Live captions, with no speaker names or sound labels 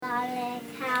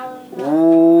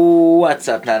What's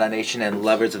up, Nana Nation and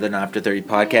lovers of the Not After 30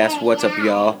 podcast? What's up,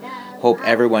 y'all? Hope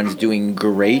everyone's doing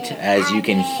great. As you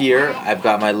can hear, I've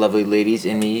got my lovely ladies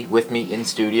with me in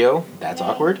studio. That's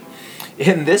awkward.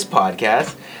 In this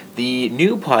podcast, the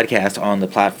new podcast on the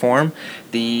platform,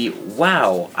 the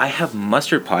Wow, I Have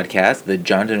Mustard podcast, the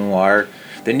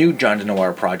new John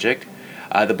DeNoir project.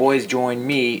 The boys join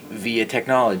me via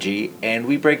technology, and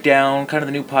we break down kind of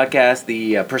the new podcast,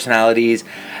 the personalities,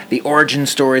 the origin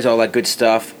stories, all that good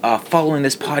stuff. Following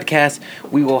this podcast,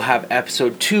 we will have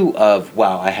episode 2 of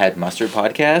Wow, I Had Mustard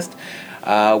podcast.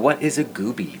 What is a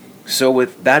Gooby? So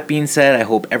with that being said, I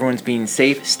hope everyone's being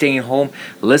safe, staying home,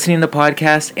 listening to the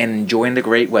podcast, and enjoying the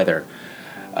great weather.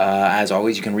 As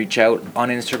always, you can reach out on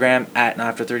Instagram at Not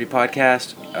After 30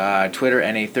 Podcast, Twitter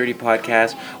NA30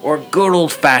 Podcast, or good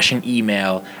old-fashioned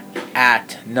email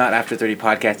at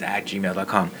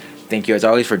notafter30podcast@gmail.com. Thank you as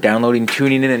always for downloading,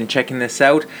 tuning in, and checking this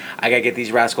out. I gotta get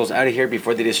these rascals out of here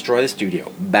before they destroy the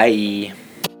studio. Bye.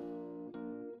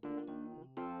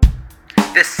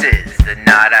 This is the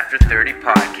Not After 30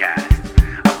 Podcast,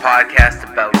 a podcast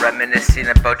about reminiscing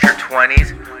about your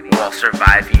 20s while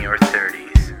surviving your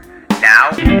 30s. Now,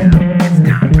 it's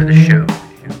time for the show.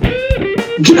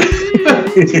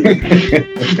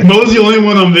 Mo's the only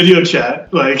one on video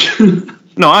chat. No,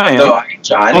 I am. No,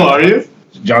 John. Oh, are you?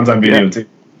 John's on video too.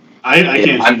 I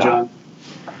can't see John.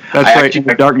 That's right, in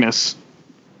the darkness.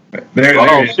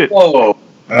 There shit. Whoa.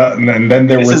 And then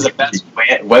there This was is the best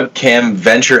webcam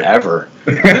venture ever.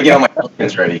 Let me get all my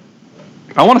webcams ready.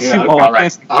 I want to see. Yeah,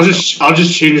 I I'll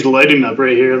just change the lighting up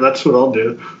right here. That's what I'll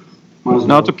do.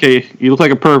 No, it's okay. You look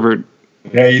like a pervert.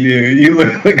 Yeah, you do. You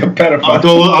look like a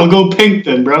pedophile. I'll go pink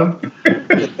then, bro.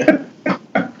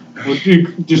 Would you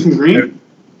do some green?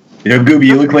 Yo, Gooby,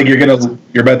 you look like you're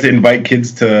about to invite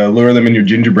kids to lure them in your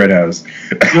gingerbread house.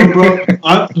 Yo, bro.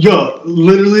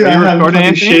 Literally, I haven't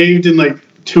fucking shaved in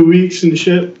 2 weeks and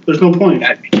shit. There's no point.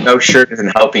 No shirt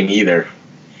isn't helping either.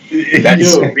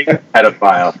 That's being a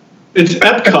pedophile. It's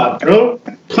Epcot, bro.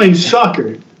 Playing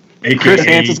soccer. Chris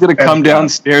Hansen's gonna come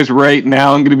downstairs right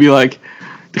now and gonna be like,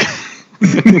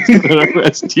 "He's gonna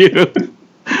arrest you."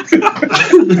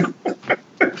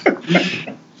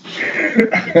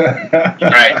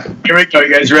 Alright, here we go. You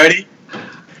guys ready?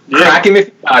 Yeah. Crack him if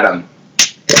you got him.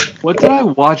 What did I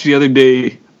watch the other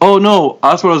day? Oh no,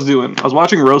 that's what I was doing. I was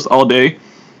watching roast all day,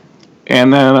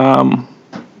 and then I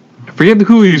forget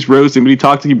who he's roasting, but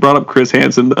he brought up Chris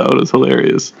Hansen though. It was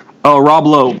hilarious. Oh, Rob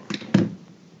Lowe.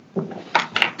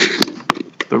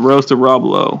 The roast of Rob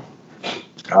Lowe.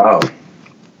 Oh.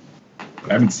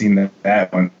 I haven't seen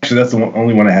that one. Actually, that's the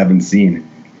only one I haven't seen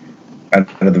out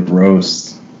of the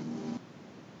roast.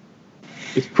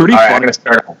 It's pretty All right, fun. I'm going to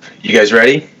start off. You guys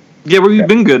ready? Yeah, we've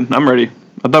been good. I'm ready.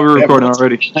 I thought we were recording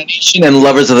already. And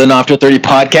lovers of the Not After 30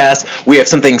 podcast, we have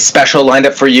something special lined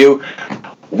up for you.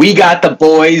 We got the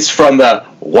boys from the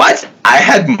What? I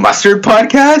Had Mustard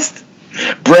podcast?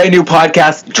 Brand new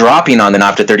podcast dropping on the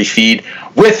Not After 30 feed.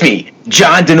 With me,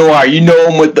 John DeNoir. You know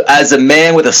him as a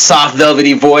man with a soft,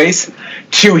 velvety voice.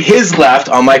 To his left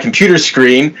on my computer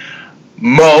screen,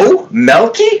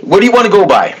 Melky? What do you want to go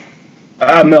by?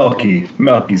 Melky.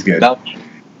 Melky's good. Melky.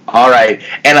 All right.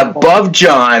 And above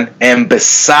John and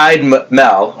beside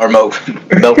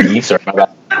Melky, sorry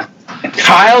about that,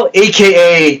 Kyle,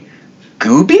 a.k.a.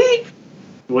 Gooby?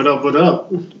 What up, what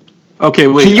up? Okay,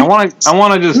 wait. I want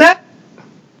to just...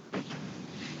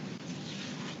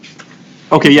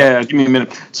 Okay, yeah, give me a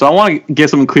minute. So I want to get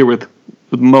something clear with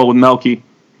Melky.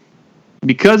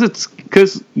 Because I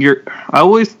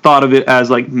always thought of it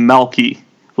as Melky,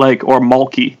 or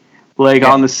Malky.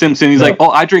 On The Simpsons, he's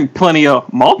I drink plenty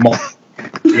of malt.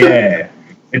 Yeah.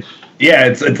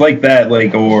 It's like that,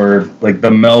 or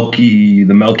the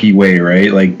Milky Way,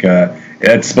 right?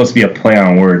 It's supposed to be a play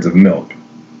on words of milk.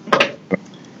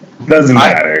 Doesn't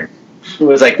matter. It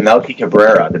was Melky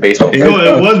Cabrera, the baseball player.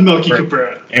 No, it was Melky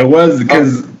Cabrera. It was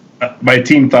because my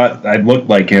team thought I looked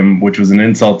like him, which was an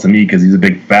insult to me because he's a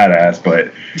big fat ass,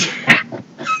 but...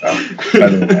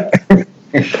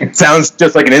 Sounds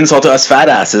just like an insult to us fat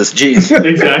asses. Jeez.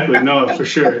 Exactly. No, for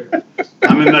sure.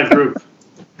 I'm in that group.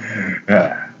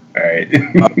 All right.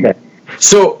 Okay.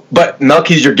 So, but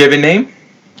Melky's your given name?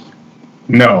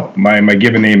 No, my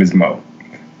given name is Mo.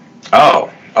 Oh,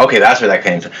 okay, that's where that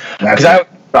came from. Because I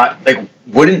thought,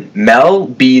 wouldn't Mel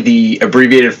be the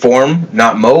abbreviated form,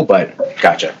 not Mo? But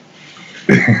gotcha.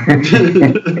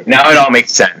 Now it all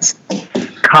makes sense.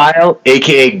 Kyle,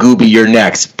 a.k.a. Gooby, you're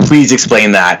next. Please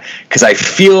explain that, because I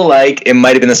feel like it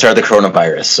might have been the start of the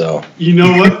coronavirus. So you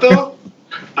know what, though?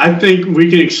 I think we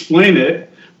can explain it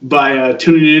by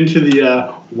tuning into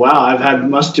the Wow, I've Had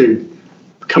Mustard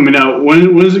coming out.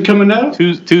 When is it coming out?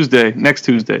 Tuesday, next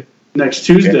Tuesday. Next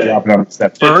Tuesday. Drop it on the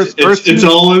steps. It's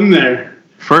all in there.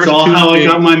 It's all Tuesday, how I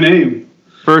got my name.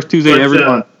 First Tuesday every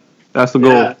month. That's the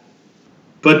goal. Yeah.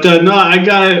 But no, I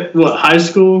got it. High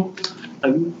school?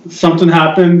 Something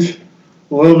happened.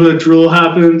 A little bit of drool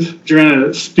happened during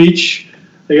a speech,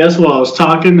 I guess, while I was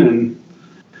talking, and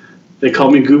they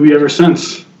called me Gooby ever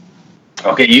since.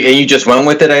 Okay, and you just went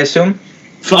with it, I assume?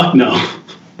 Fuck no.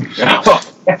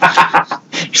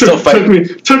 Still fighting.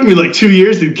 Took me like 2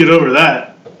 years to get over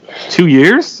that. 2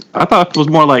 years? I thought it was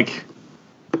more like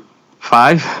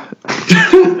 5.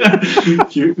 No, I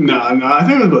think it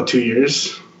was about 2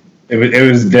 years. It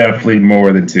was definitely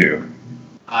more than 2.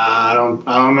 I don't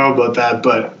know about that,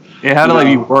 but it had to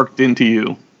be worked into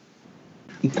you.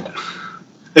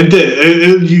 It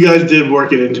did. You guys did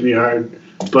work it into me hard,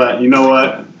 but you know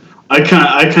what? I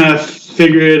kind of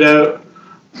figured it out.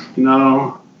 You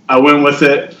know, I went with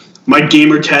it. My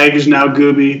gamer tag is now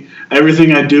Gooby.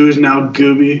 Everything I do is now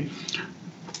Gooby.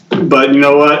 But you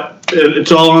know what?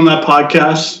 It's all on that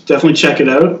podcast. Definitely check it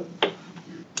out.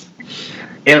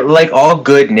 Like all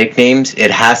good nicknames,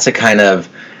 it has to kind of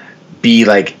be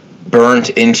like burnt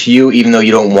into you, even though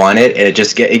you don't want it, and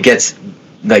it gets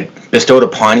like bestowed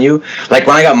upon you. Like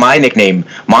when I got my nickname,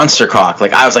 Monster Cock,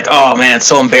 like I was like, oh man, it's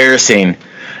so embarrassing.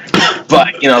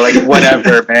 But like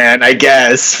whatever, man. I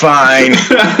guess fine.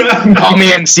 Call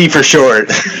me MC for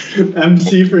short.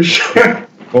 MC for short.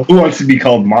 Well, who wants to be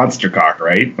called Monster Cock,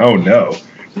 right? Oh no.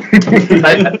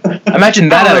 Imagine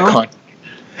that out of context.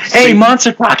 Hey,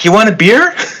 Monster Cock, you want a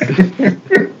beer?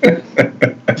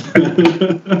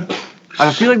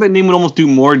 I feel like that name would almost do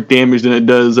more damage than it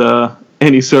does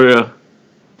any sort of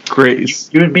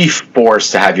craze. You would be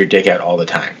forced to have your dick out all the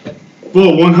time.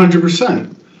 Well,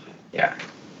 100%. Yeah.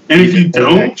 And if you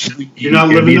don't, you're not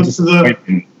living up to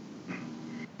the...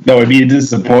 No, it'd be a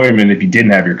disappointment if you didn't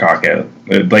have your cock out.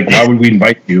 Like, why would we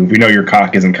invite you if we know your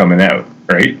cock isn't coming out,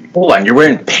 right? Hold on, you're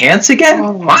wearing pants again?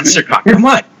 Monster Cock, come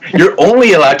on. You're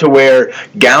only allowed to wear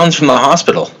gowns from the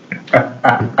hospital.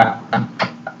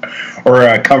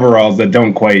 Or coveralls that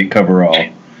don't quite cover all.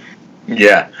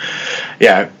 Yeah.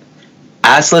 Yeah.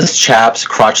 Assless chaps,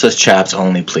 crotchless chaps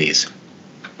only, please.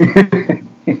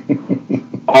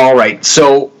 All right,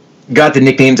 so got the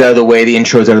nicknames out of the way, the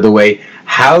intros out of the way.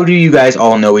 How do you guys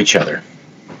all know each other?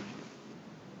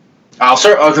 I'll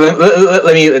start.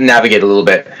 Let me navigate a little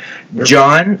bit.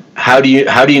 John, how do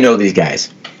you know these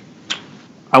guys?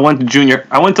 I went to junior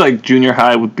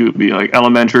high with Gooby, like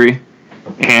elementary,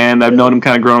 and I've known him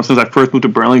kind of growing up since I first moved to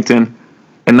Burlington.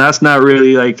 And that's not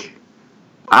really like,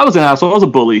 I was an asshole. I was a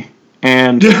bully,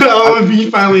 and he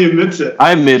finally admits it.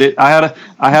 I admit it. I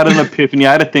had an epiphany.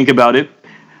 I had to think about it,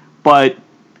 but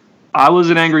I was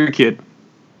an angry kid,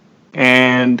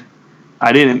 and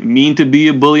I didn't mean to be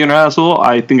a bully or an asshole.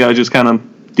 I think I just kind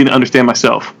of didn't understand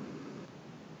myself.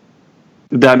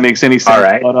 If that makes any sense. All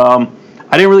right. But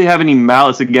I didn't really have any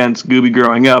malice against Gooby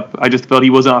growing up. I just felt he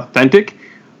wasn't authentic,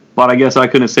 but I guess I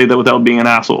couldn't say that without being an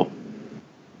asshole.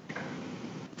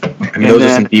 I mean, those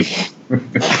are some people.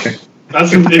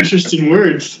 That's some interesting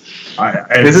words.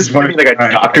 This is like a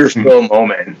Dr. Phil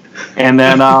moment. And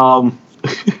then Mo,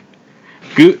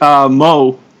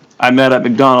 I met at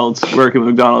McDonald's, working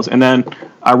with McDonald's, and then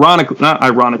not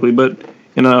ironically, but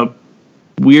in a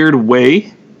weird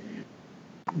way,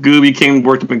 Gooby came to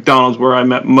work at McDonald's where I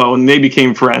met Mo, and they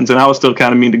became friends, and I was still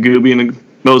kind of mean to Gooby, and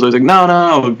Mo was always like, no,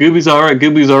 Gooby's all right.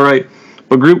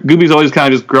 But Gooby's always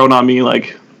kind of just grown on me,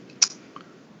 like,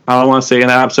 I don't want to say an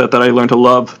absent that I learned to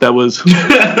love. That was...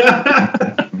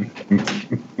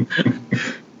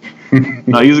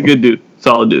 No, he's a good dude.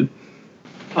 Solid dude.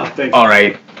 Oh, thank you. All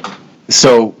right.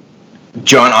 So,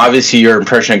 John, obviously your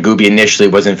impression of Gooby initially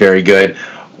wasn't very good.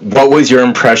 What was your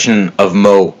impression of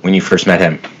Mo when you first met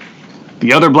him?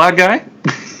 The other black guy?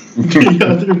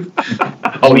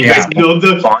 Oh, yeah.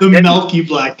 The milky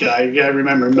black guy. You gotta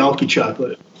remember, milky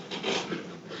chocolate.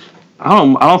 I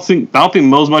don't think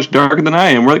Mo's much darker than I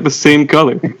am. We're like the same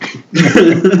color.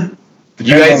 You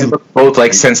guys look both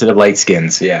like sensitive light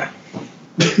skins, yeah.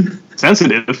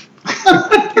 Sensitive.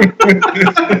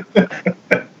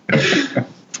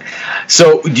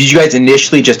 So, did you guys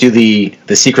initially just do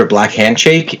the secret black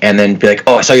handshake and then be like,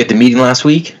 "Oh, I saw you at the meeting last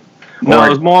week"? No, it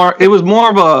was more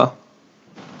of a.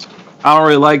 I don't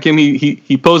really like him.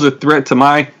 He posed a threat to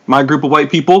my group of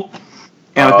white people,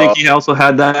 and I think he also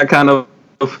had that kind of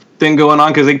thing going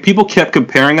on because people kept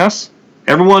comparing us.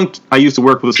 Everyone I used to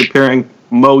work with was comparing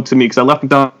Mo to me because I left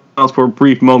McDonald's for a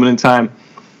brief moment in time.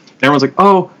 Everyone's like,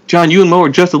 "Oh, John, you and Mo are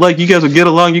just alike. You guys would get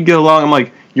along. You get along." I'm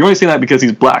like, "You're only saying that because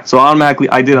he's black." So automatically,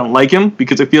 I didn't like him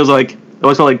because it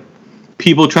always felt like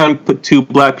people trying to put two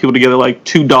black people together like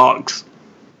two dogs.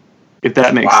 If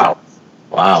that makes sense.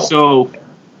 Wow. So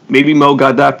maybe Mo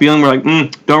got that feeling. We're like,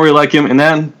 don't really like him. And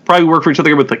then probably worked for each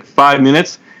other with like 5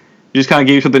 minutes. We just kind of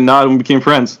gave each other a nod and we became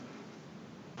friends.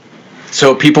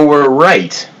 So people were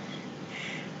right.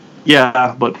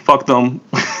 Yeah, but fuck them.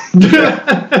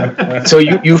 So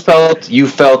you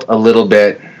felt a little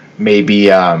bit maybe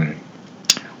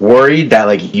worried that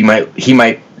like he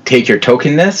might take your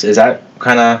tokenness. Is that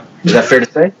fair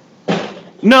to say?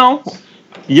 No.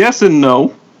 Yes and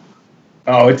no.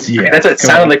 Oh, it's yeah. That's what it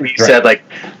sounded like when you said like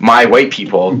my white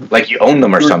people, like you own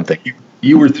them or something.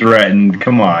 You were threatened.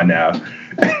 Come on now.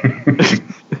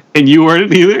 And you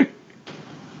weren't either?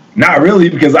 Not really,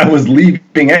 because I was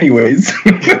leaving anyways.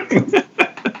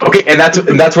 Okay, and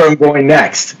that's where I'm going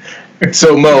next.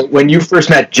 So Mo, when you first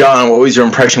met John, what was your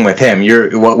impression with him?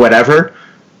 Whatever?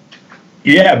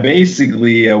 Yeah,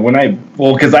 basically,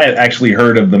 because I had actually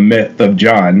heard of the myth of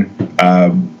John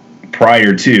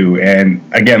prior to, and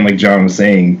again, like John was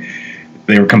saying,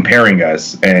 they were comparing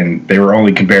us, and they were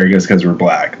only comparing us because we're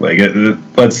black. Like,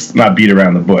 let's not beat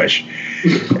around the bush.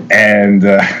 And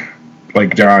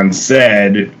like John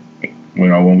said,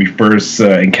 when we first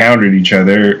encountered each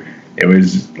other, it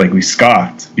was like we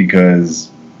scoffed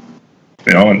because,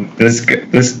 and this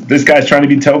guy's trying to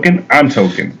be token. I'm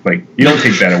token. Like, you don't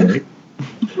take that away.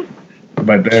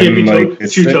 But then, can't be like,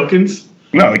 two tokens.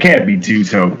 No, it can't be 2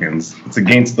 tokens. It's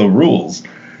against the rules.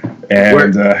 And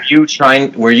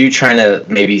were you trying to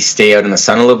maybe stay out in the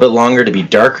sun a little bit longer to be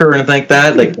darker or anything like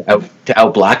that, like to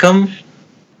out black him?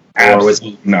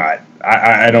 Absolutely not.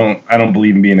 I don't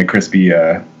believe in being a crispy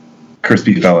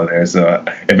fella there. So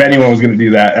if anyone was going to do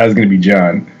that, that was going to be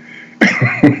John.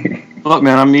 Look,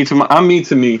 man, I'm me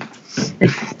to me.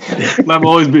 I've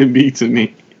always been me to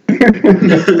me.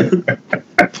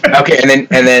 Okay, and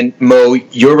then Mo,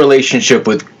 your relationship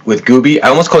with Gooby. I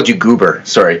almost called you Goober.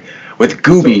 Sorry, with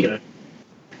Gooby.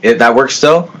 Okay. That works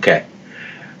still. Okay.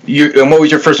 And what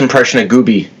was your first impression of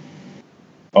Gooby?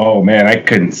 Oh man, I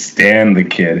couldn't stand the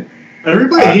kid.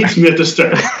 Everybody hates me at the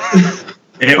start.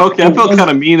 Okay, I felt kind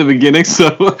of mean in the beginning,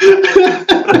 so.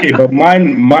 Okay, but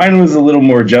mine was a little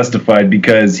more justified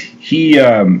because he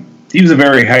was a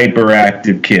very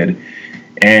hyperactive kid,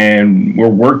 and we're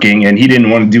working, and he didn't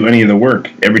want to do any of the work.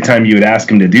 Every time you would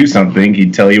ask him to do something,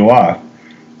 he'd tell you off.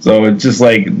 So it's just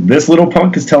like, this little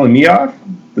punk is telling me off?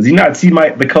 Does he not see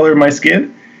the color of my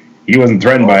skin? He wasn't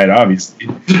threatened by it, obviously.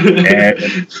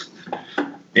 And,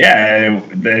 yeah,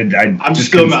 I'm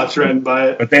still not threatened by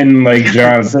it. But then, like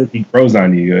John said, he grows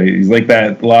on you. He's like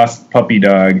that lost puppy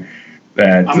dog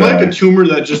that. I'm like a tumor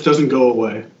that just doesn't go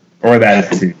away. Or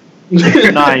that too.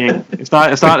 Denying. It's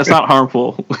not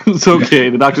harmful. It's okay.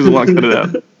 The doctors will cut it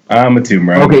out. I'm a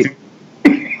tumor. Okay.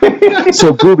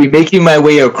 So Gooby, making my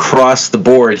way across the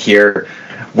board here,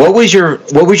 what was your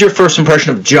first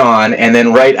impression of John, and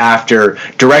then right after,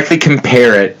 directly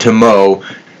compare it to Mo,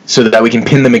 so that we can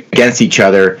pin them against each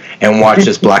other and watch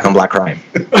this black on black crime.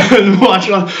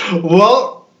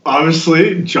 Well,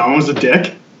 obviously, John was a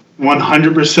dick,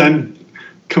 100%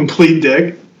 complete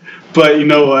dick. But you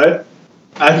know what?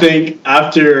 I think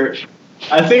after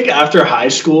high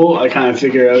school, I kind of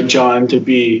figured out John to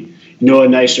be, a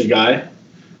nicer guy.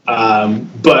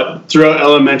 But throughout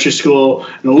elementary school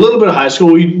and a little bit of high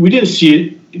school, we didn't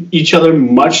see each other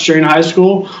much during high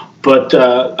school. But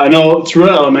I know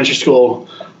throughout elementary school,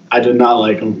 I did not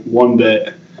like him one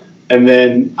bit. And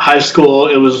then high school,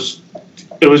 it was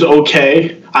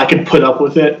okay. I could put up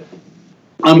with it.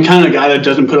 I'm the kind of guy that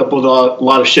doesn't put up with a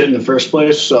lot of shit in the first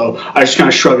place, so I just kind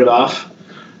of shrug it off.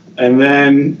 And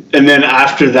then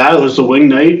after that, it was the wing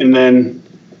night, and then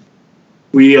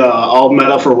we all met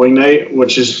up for wing night,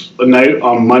 which is a night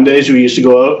on Mondays. We used to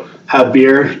go out, have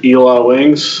beer, eat a lot of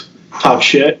wings, talk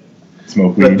shit.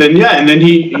 Smoke weed. But then, and then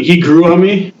he grew on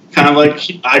me, kind of like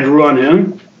I grew on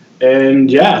him.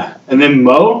 And and then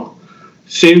Mo,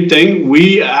 same thing.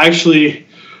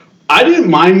 I didn't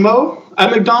mind Mo at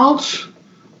McDonald's,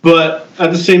 but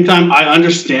at the same time, I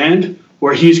understand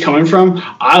where he's coming from.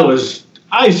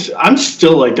 I'm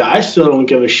still like that. I still don't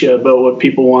give a shit about what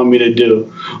people want me to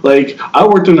do. Like, I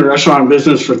worked in the restaurant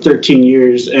business for 13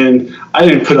 years, and I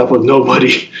didn't put up with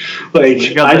nobody. Like,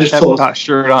 You got I just told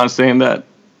shirt on saying that.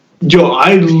 Yo,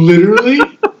 I literally,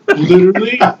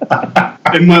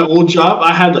 in my old job,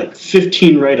 I had like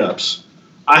 15 write-ups.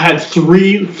 I had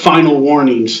 3 final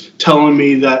warnings telling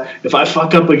me that if I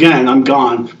fuck up again, I'm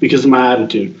gone because of my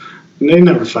attitude. And they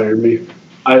never fired me.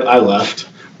 I left.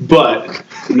 But,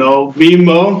 me and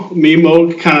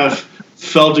Mo kind of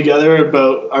fell together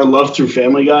about our love through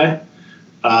Family Guy.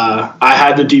 I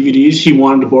had the DVDs. He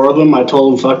wanted to borrow them. I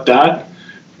told him, fuck that.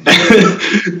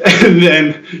 And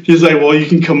then he's like, well, you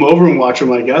can come over and watch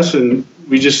them, I guess. And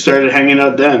we just started hanging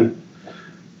out then.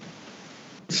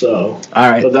 So,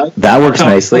 All right, but that works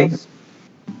nicely.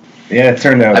 Yeah, it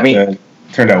turned out. I mean-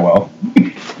 turned out well.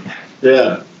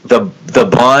 yeah. The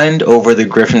bond over the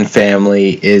Griffin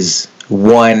family is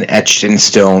one etched in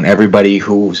stone. Everybody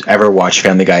who's ever watched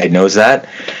Family Guy knows that.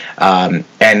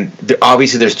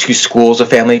 Obviously, there's two schools of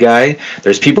Family Guy.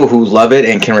 There's people who love it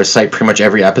and can recite pretty much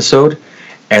every episode,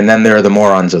 and then there are the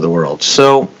morons of the world.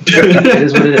 So it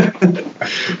is what it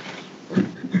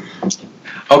is.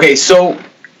 Okay, so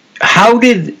how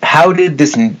did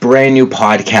this brand new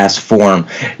podcast form?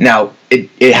 Now,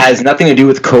 it has nothing to do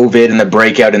with COVID and the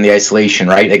breakout and the isolation,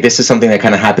 right? Like, this is something that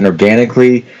kind of happened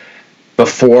organically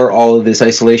before all of this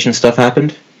isolation stuff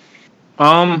happened?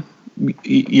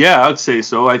 Yeah, I would say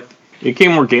so. It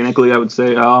came organically, I would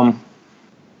say. I don't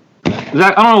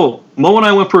know. Mo and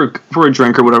I went for a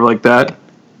drink or whatever like that.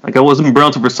 Like, I was in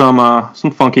Burlington for some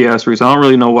funky ass reason. I don't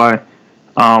really know why.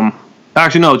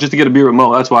 Actually, no, just to get a beer with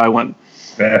Mo. That's why I went.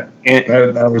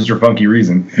 That was your funky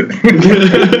reason.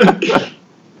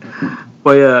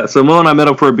 But yeah, so Mo and I met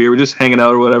up for a beer. We're just hanging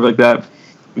out or whatever like that.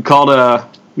 We called a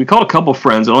couple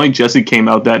friends. And only Jesse came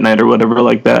out that night or whatever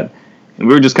like that. And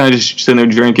we were just kind of just sitting there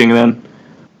drinking. And then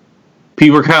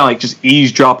people were kind of like just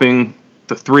eavesdropping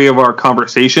the three of our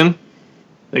conversation,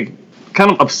 like kind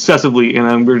of obsessively. And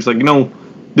then we were just like,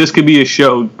 this could be a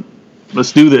show.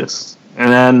 Let's do this.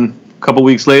 And then a couple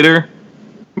weeks later,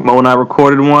 Mo and I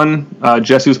recorded one.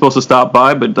 Jesse was supposed to stop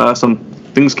by, but some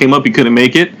things came up. He couldn't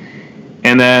make it.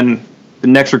 And then the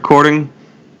next recording,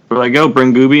 we're like,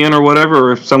 bring Gooby in or whatever.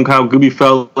 Or if somehow Gooby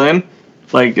fell in,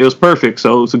 like, it was perfect.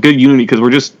 So it's a good unity because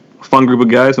we're just a fun group of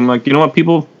guys. I'm like, you know what?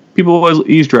 People always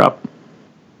eavesdrop.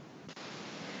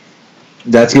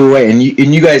 That's a good way. And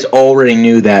you guys already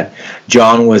knew that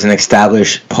John was an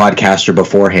established podcaster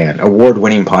beforehand,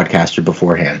 award-winning podcaster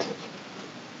beforehand.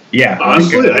 Yeah.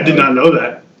 Honestly, I did not know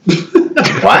that.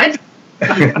 What?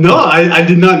 No, I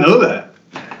did not know that.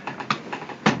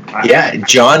 Yeah,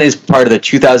 John is part of the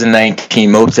 2019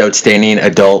 Most Outstanding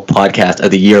Adult Podcast of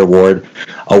the Year award,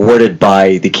 awarded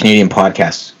by the Canadian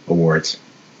Podcast Awards.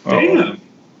 Damn.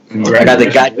 I got the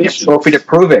goddamn trophy to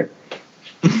prove it.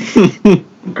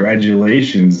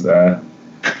 Congratulations.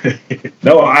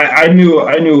 No, I knew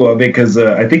of it because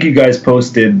I think you guys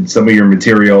posted some of your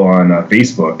material on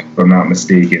Facebook, if I'm not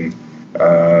mistaken.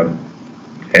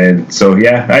 And so,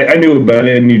 yeah, I knew about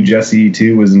it. I knew Jesse,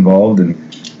 too, was involved, and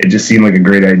it just seemed like a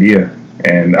great idea.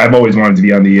 And I've always wanted to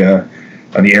be on the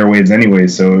airwaves anyway,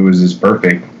 so it was just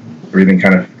perfect. Everything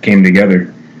kind of came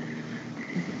together.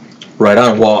 Right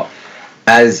on. Well,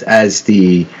 as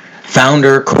the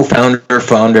founder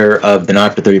of the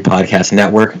Not For 30 Podcast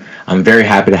Network, I'm very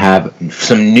happy to have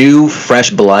some new, fresh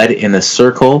blood in the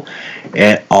circle.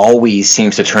 It always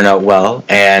seems to turn out well,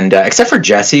 and except for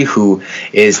Jesse, who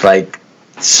is like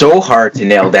so hard to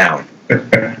nail down.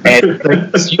 And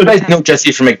you guys know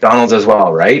Jesse from McDonald's as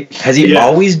well, right? Has he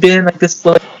always been like this?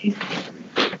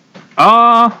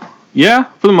 Yeah,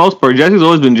 for the most part, Jesse's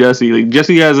always been Jesse. Like,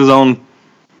 Jesse has his own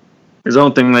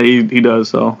thing that he does.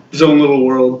 So His own little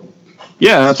world.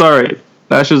 yeah, that's all right.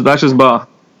 That's just Ba.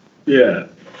 Yeah,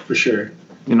 for sure.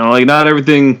 Like, not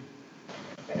everything.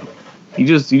 He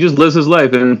just lives his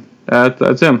life, and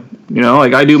that's him.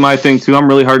 Like, I do my thing too. I'm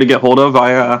really hard to get hold of.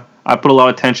 I put a lot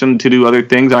of attention to do other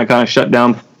things, and I kind of shut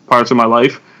down parts of my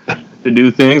life to do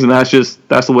things, and that's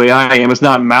the way I am. It's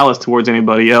not malice towards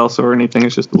anybody else or anything.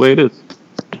 It's just the way it is.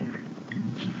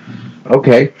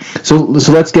 Okay, so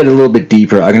let's get a little bit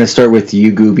deeper. I'm going to start with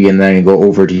you, Gooby, and then I go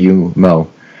over to you, Mo.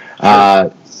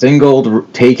 Single,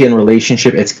 taken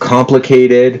relationship. It's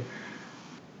complicated.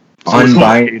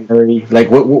 Unbinary. Like,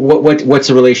 what's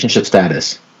the relationship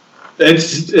status?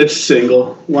 It's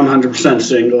single, 100%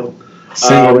 single.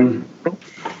 Single.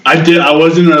 I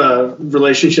was in a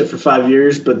relationship for 5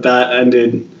 years, but that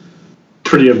ended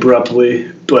pretty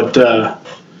abruptly. But that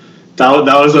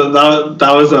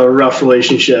was a rough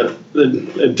relationship.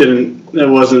 It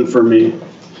wasn't for me.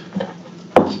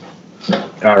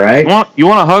 All right. You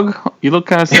want a hug? You look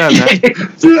kind of sad,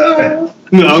 man.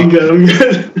 No, I'm good.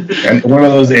 And one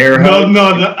of those air hugs.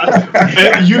 No.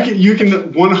 You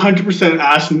can 100%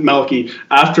 ask Melky.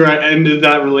 After I ended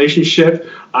that relationship,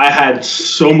 I had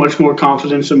so much more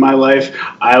confidence in my life.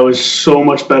 I was so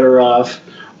much better off.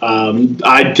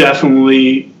 I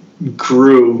definitely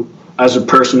grew as a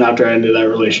person after I ended that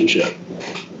relationship.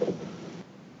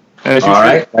 All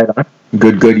right.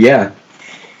 Good, yeah.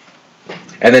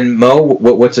 And then Mo,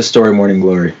 what's the story, Morning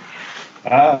Glory?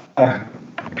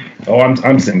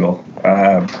 I'm single.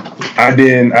 I've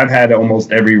had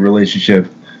almost every relationship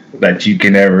that you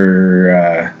can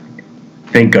ever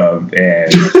think of,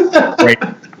 and right.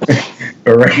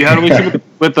 You had a relationship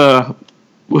with a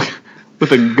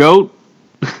goat.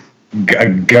 a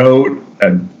goat,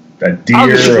 a I deer.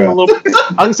 was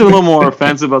just a little more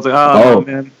offensive. I was like, oh.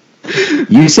 Man.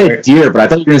 You said deer, but I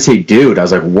thought you were going to say dude. I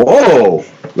was like, whoa,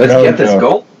 let's get this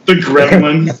goat. The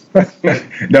gremlin.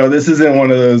 No, this isn't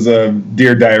one of those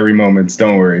Dear Diary moments.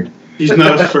 Don't worry. He's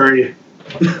not a furry.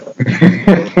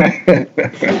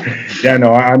 Yeah,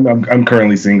 no, I'm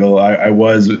currently single. I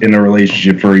was in a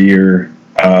relationship for a year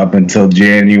up until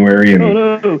January,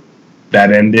 and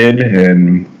that ended.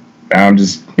 And now I'm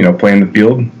just playing the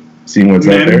field, seeing what's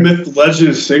out there. Myth, legend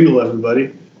is single.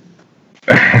 Everybody.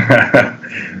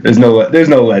 There's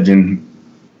no legend.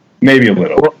 Maybe a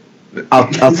little.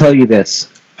 I'll tell you this.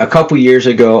 A couple years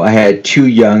ago, I had 2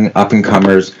 young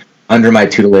up-and-comers under my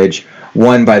tutelage,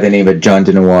 one by the name of John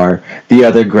DeNoir, the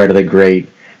other Greta the Great.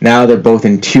 Now they're both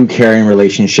in 2 caring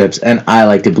relationships, and I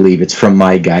like to believe it's from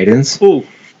my guidance. Ooh,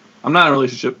 I'm not in a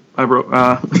relationship. I broke.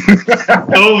 Oh,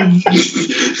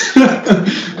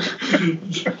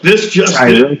 this just I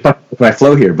really fucked with my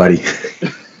flow here, buddy.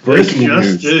 This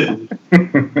just did.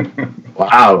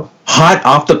 Wow. Hot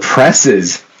off the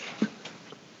presses.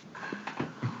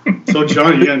 So,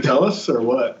 John, you gonna tell us or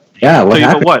what? Yeah, what Tell you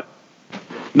happened? what?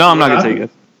 No, I'm not gonna tell you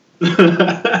guys.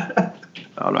 No,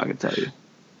 I'm not gonna tell you.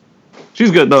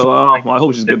 She's good though. Well, I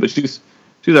hope she's good, but she's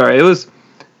all right.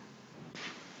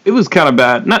 It was kind of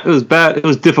bad. It was bad. It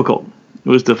was difficult.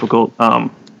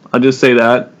 I'll just say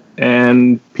that,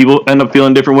 and people end up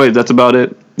feeling different ways. That's about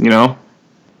it.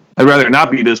 I'd rather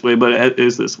not be this way, but it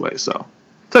is this way. So,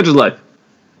 such is life.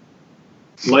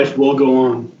 Life will go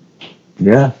on.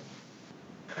 Yeah.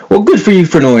 Well, good for you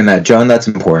for knowing that, John. That's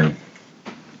important.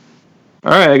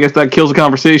 All right, I guess that kills the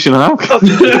conversation, huh?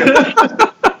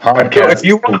 Podcast. If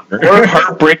you want more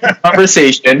heartbreaking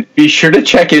conversation, be sure to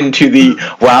check into the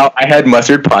Wow, I Had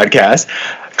Mustard podcast,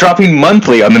 dropping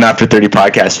monthly on the Not for 30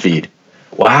 podcast feed.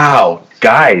 Wow,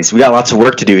 guys, we got lots of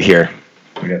work to do here.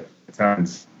 Yeah,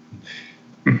 sounds.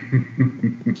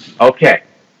 Okay,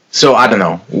 so I don't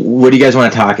know. What do you guys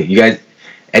want to talk? Any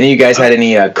of you guys had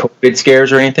any COVID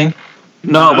scares or anything?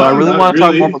 No, but I really not want to talk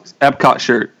really. more about this Epcot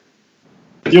shirt.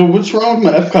 Yo, what's wrong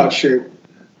with my Epcot shirt?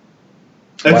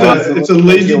 Wow. It's a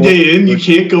lazy day in. You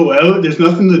can't go out. There's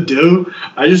nothing to do.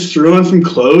 I just threw on some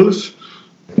clothes,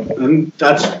 and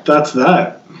that's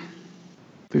that.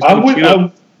 There's I no went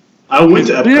Cheeto. I went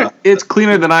to Epcot. It's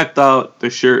cleaner than I thought the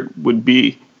shirt would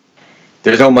be.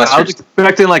 There's no I was mustard.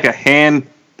 expecting like a hand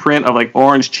print of like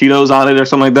orange Cheetos on it or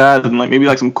something like that, and like maybe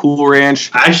like some Cool Ranch.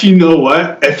 Actually, you know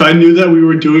what? If I knew that we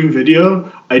were doing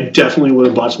video, I definitely would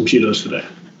have bought some Cheetos today.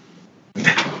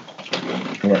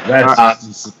 Well, that's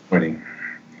disappointing.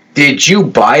 Did you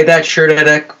buy that shirt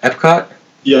at Epcot?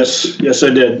 Yes, I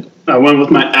did. I went with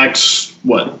my ex,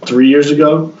 3 years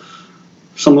ago?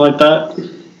 Something like that.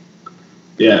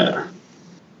 Yeah.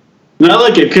 And I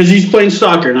like it because he's playing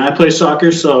soccer and I play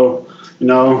soccer, so,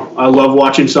 I love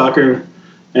watching soccer.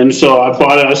 And so I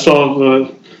bought it. I saw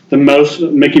the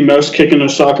Mickey Mouse kicking a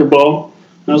soccer ball.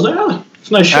 And I was like, it's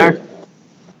a nice shirt.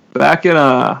 Back in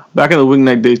the Wing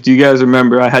Night days, do you guys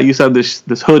remember I used to have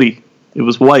this hoodie? It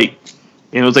was white,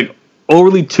 and it was like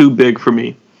overly too big for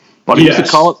me. But I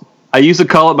used to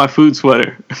call it my food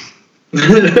sweater.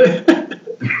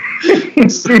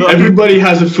 Everybody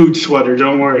has a food sweater,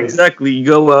 don't worry. Exactly. You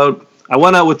go out. I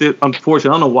went out with it. Unfortunately,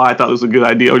 I don't know why I thought it was a good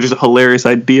idea or just a hilarious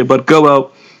idea, but go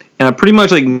out and I pretty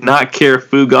much like not care if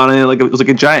food got in it. Like it was like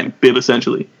a giant bib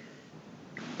essentially.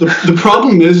 The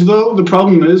problem is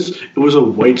it was a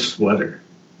white sweater.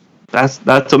 That's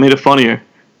what made it funnier.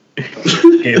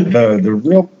 Okay, the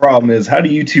real problem is, how do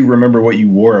you two remember what you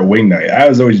wore at Wing Night? I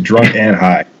was always drunk and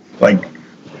high. Like,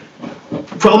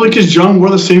 probably because John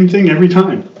wore the same thing every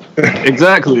time.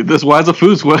 Exactly. That's why it's a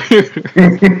food sweater.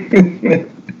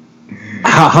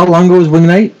 How long ago was Wing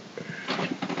Night?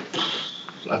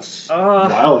 That's a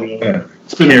while ago. Yeah.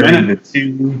 It's been a Carrying minute. the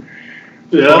two.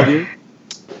 Yeah.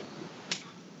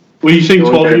 What do you think?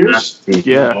 12 years?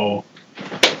 Yeah. Oh.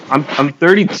 I'm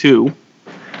 32.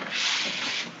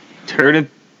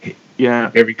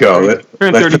 Yeah. Here we go.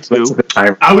 Turn 32.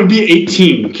 I would be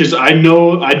 18 because I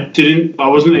know I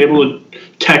wasn't able to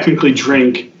technically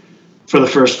drink for the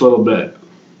first little bit.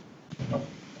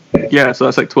 Yeah, so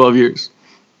that's like 12 years.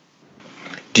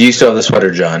 Do you still have the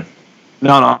sweater, John?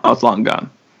 No, it's long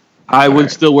gone. I would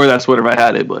still wear that sweater if I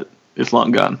had it, but it's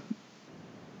long gone.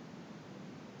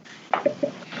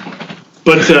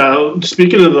 But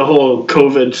speaking of the whole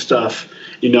COVID stuff,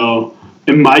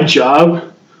 in my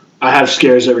job, I have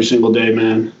scares every single day,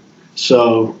 man.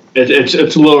 So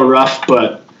it's a little rough,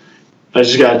 but I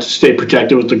just got to stay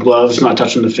protected with the gloves, not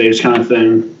touching the face kind of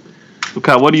thing.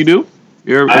 Okay, what do you do?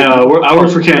 I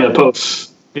work for Canada Post.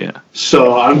 Yeah.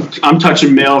 So I'm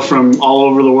touching mail from all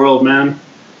over the world, man.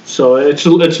 So it's a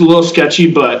little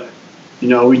sketchy, but you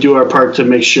know, we do our part to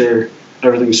make sure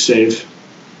everything's safe.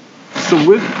 So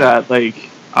with that, like,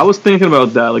 I was thinking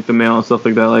about that, like the mail and stuff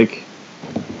like that. Like,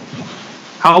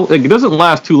 how, like, it doesn't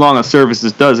last too long on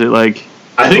services, does it? Like,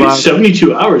 I think it's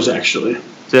 72 hours actually.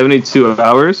 72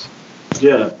 hours.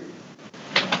 Yeah.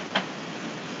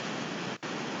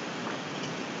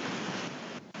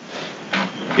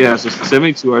 Yeah, so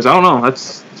 72 hours. I don't know.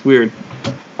 It's weird.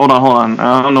 Hold on.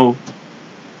 I don't know.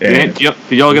 Yeah. Did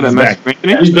y'all get that message from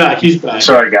Anthony? He's back.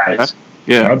 Sorry, guys.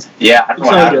 Yeah. Yeah, I don't know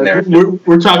what happened there.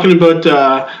 We're talking about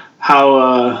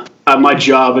how at my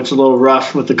job it's a little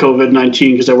rough with the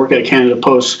COVID-19 because I work at Canada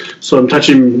Post, so I'm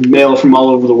touching mail from all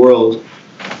over the world.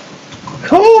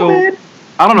 So,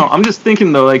 I don't know. I'm just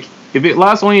thinking though, like, if it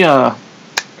lasts only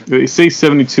they say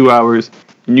 72 hours,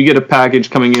 and you get a package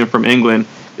coming in from England,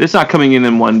 it's not coming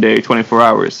in one day, 24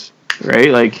 hours,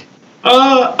 right? Like,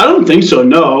 I don't think so.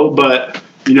 No, but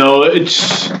you know, it's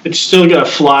still got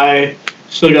to fly,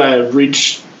 still got to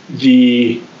reach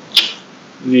the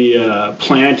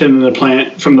plant,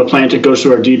 and from the plant it goes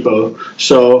to our depot.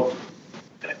 So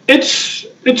it's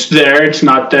there. It's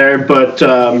not there, but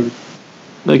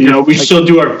like, you know, we still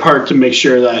do our part to make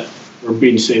sure that we're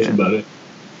being safe about it.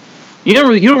 you don't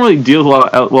really deal with a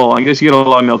lot of, well, I guess you get a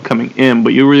lot of mail coming in,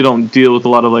 but you really don't deal with a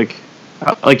lot of, like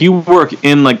you work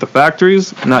in, like, the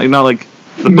factories, not like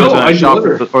the No, person I at shop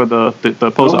deliver. or the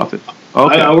post office.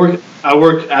 Okay. I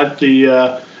work at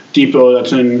the depot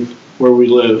that's in where we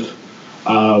live,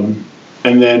 and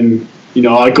then, you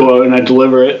know, I go out and I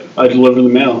deliver it. I deliver the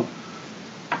mail.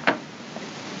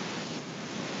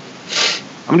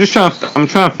 I'm trying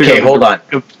to figure Okay, out.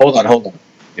 hold on.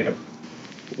 Yeah.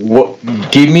 What?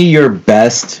 Give me your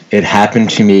best "it happened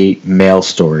to me" mail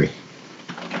story.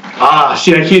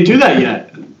 See, I can't do that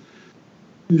yet.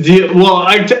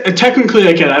 Technically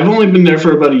I can. I've only been there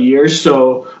for about a year,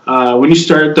 so when you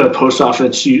start at the post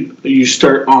office, you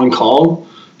start on call.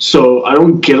 So I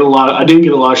didn't get a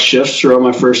lot of shifts throughout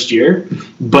my first year,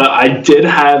 but I did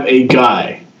have a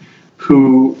guy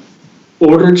who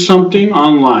ordered something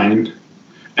online,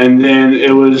 and then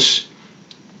it was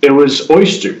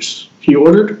oysters. He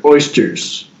ordered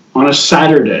oysters on a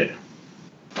Saturday.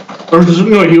 Or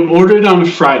no, he ordered it on a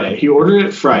Friday. He ordered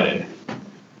it Friday.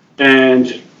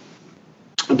 And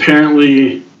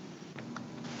apparently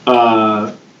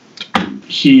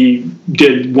he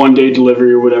did 1 day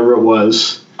delivery or whatever it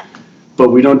was. But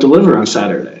we don't deliver on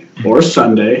Saturday or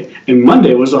Sunday. And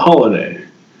Monday was a holiday.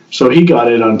 So he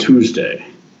got it on Tuesday.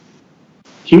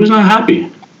 He was not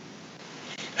happy.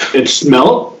 It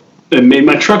smelled. It made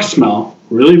my truck smell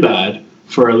really bad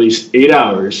for at least 8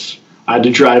 hours. I had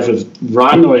to drive with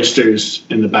rotten oysters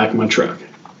in the back of my truck.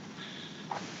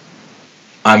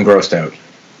 I'm grossed out.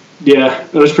 Yeah,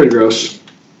 it was pretty gross.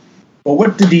 Well,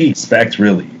 what did he expect,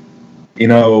 really? You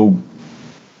know,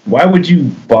 why would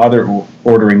you bother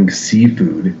ordering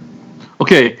seafood?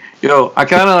 Okay, I'm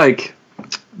kind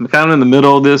of in the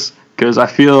middle of this because I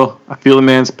feel the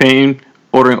man's pain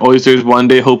ordering oysters one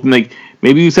day, hoping like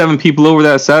maybe he's having people over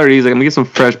that Saturday. He's like, I'm gonna get some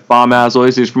fresh bomb ass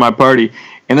oysters for my party,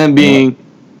 and then being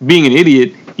an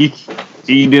idiot, he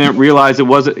didn't realize it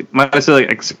wasn't. Might have said like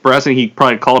express, and he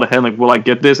probably called ahead like, will I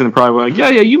get this? And probably like, yeah,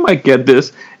 you might get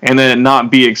this, and then it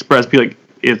not be expressed, be like,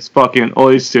 it's fucking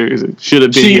oysters. It should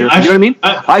have been here. You know what I mean?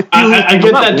 I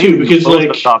get that too because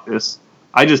like this.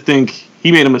 I just think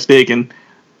he made a mistake, and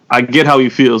I get how he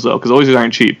feels though, because oysters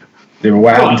aren't cheap. They were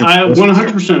wild. I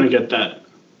 100% get that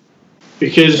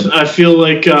because I feel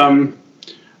like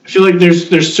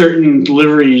there's certain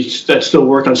deliveries that still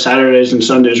work on Saturdays and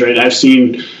Sundays, right? I've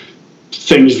seen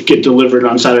things get delivered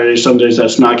on Saturdays, Sundays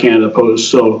that's not Canada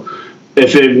Post. So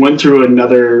if it went through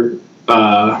another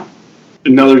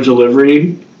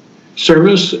delivery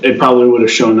service, it probably would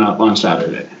have shown up on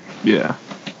Saturday. Yeah.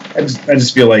 I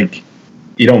just feel like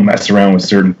you don't mess around with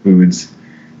certain foods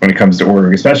when it comes to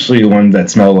ordering, especially ones that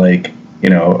smell like,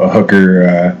 a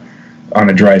hooker on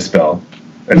a dry spell.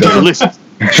 Delicious.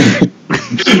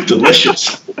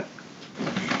 Delicious.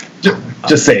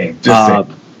 Just saying.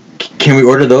 Can we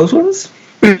order those ones?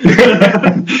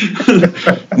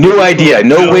 New idea.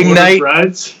 No wing night.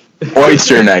 Fries?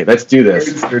 Oyster night. Let's do this.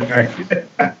 Oyster night.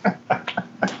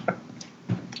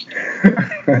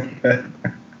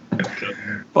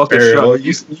 All right, well,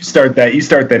 you start that. You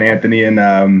start that, Anthony, and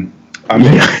I'm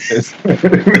just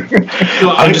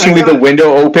gonna leave the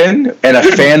window open and a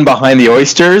fan behind the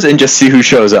oysters and just see who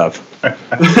shows up.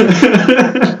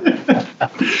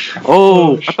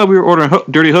 Oh, I thought we were ordering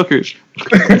dirty hookers.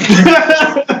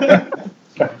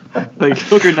 Like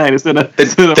hooker night instead of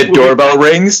the doorbell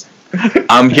rings.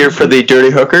 I'm here for the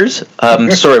dirty hookers.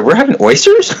 Sorry, we're having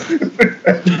oysters?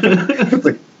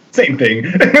 Same thing.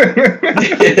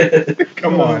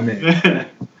 Come on, man.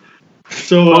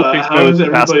 So, how is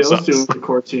everybody else doing with the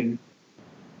quarantine?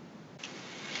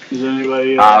 Is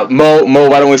anybody... Mo,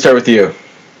 why don't we start with you?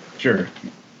 Sure.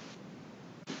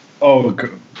 Oh,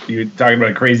 you're talking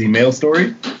about a crazy mail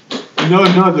story? No,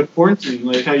 the quarantine.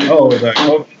 Like how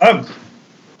you... I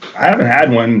haven't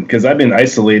had one because I've been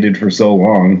isolated for so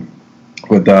long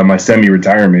with my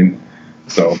semi-retirement.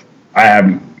 So I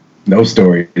have no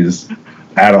stories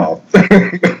at all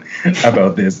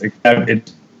about this.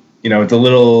 It's a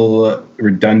little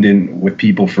redundant with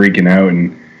people freaking out,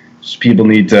 and people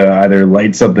need to either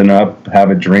light something up,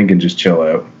 have a drink, and just chill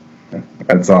out.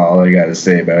 That's all I got to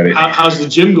say about it. How's the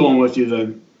gym going with you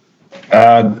then?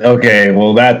 Okay,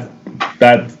 well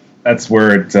that's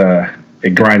where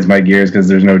it grinds my gears because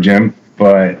there's no gym,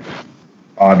 but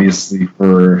obviously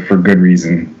for good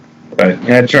reason. But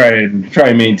I try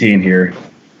and maintain here,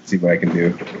 see what I can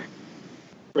do.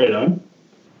 Right on.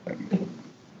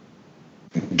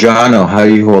 Jono, how are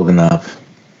you holding up?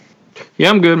 Yeah,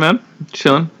 I'm good, man.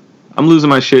 Chilling. I'm losing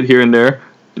my shit here and there.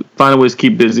 Finding ways to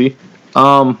keep busy.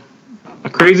 A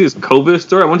craziest COVID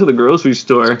story. I went to the grocery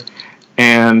store,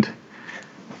 and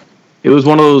it was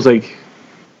one of those like,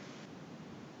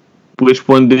 which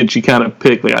one did she kind of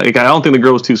pick? Like I don't think the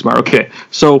girl was too smart. Okay,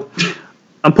 so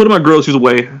I'm putting my groceries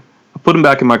away. I put them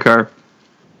back in my car.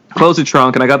 Close the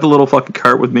trunk, and I got the little fucking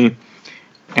cart with me,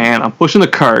 and I'm pushing the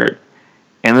cart,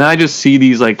 and then I just see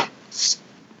these like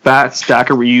fat stack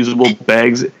of reusable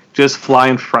bags just fly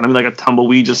in front of me like a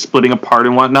tumbleweed, just splitting apart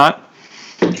and whatnot,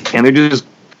 and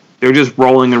they're just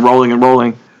rolling and rolling and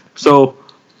rolling. So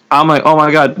I'm like, oh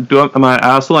my god, am I an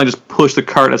asshole? I just push the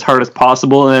cart as hard as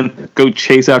possible and then go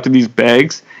chase after these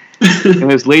bags. And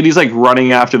this lady's like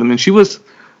running after them, and she was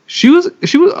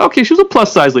okay. She was a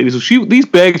plus size lady, so these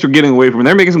bags were getting away from her.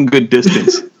 They're making some good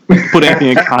distance. Put anything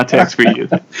in context for you.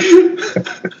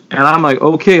 And I'm like,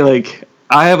 okay, like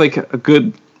I have like a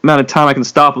good amount of time I can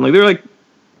stop them. Like they're like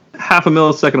half a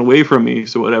millisecond away from me,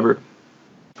 so whatever.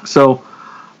 So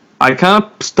I kind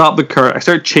of stop the cart. I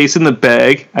start chasing the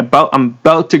bag. I'm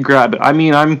about to grab it. I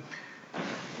mean, I'm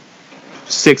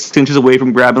 6 inches away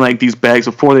from grabbing like these bags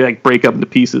before they like break up into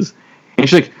pieces. And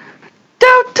she's like,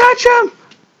 "Don't touch them!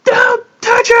 Don't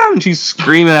touch them!" And she's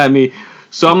screaming at me.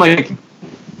 So I'm like,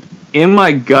 in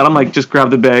my gut, I'm like, just grab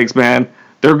the bags, man.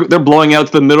 They're blowing out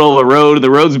to the middle of the road.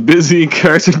 The road's busy.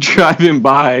 Cars are driving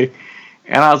by.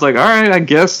 And I was like, all right, I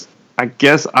guess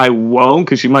I won't,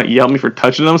 because she might yell at me for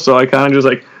touching them. So I kind of just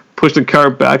like pushed the car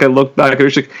back. I looked back at her.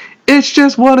 She's like, "It's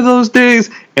just one of those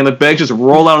days." And the bags just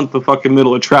roll out into the fucking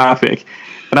middle of traffic.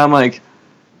 And I'm like,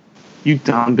 you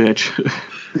dumb bitch.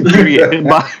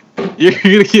 You're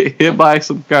gonna get hit by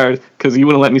some cars because you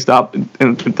wouldn't let me stop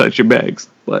and touch your bags.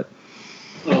 But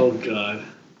oh god.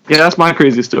 Yeah, that's my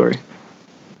crazy story.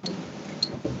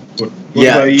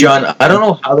 Yeah, John, I don't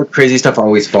know how the crazy stuff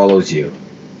always follows you.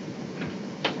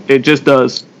 It just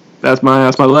does. That's my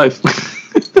life.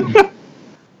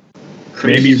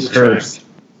 Maybe first.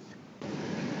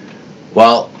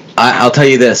 Well, I'll tell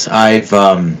you this. My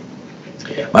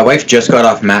wife just got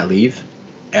off mat leave,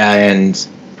 and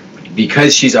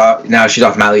because she's off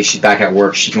mat leave, she's back at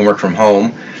work. She can work from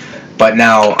home, but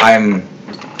now I'm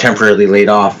temporarily laid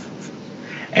off,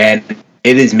 and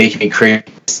it is making me crazy.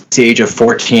 At the age of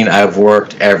 14, I've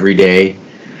worked every day,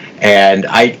 and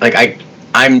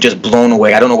I'm just blown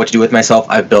away. I don't know what to do with myself.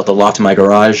 I've built a loft in my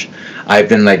garage. I've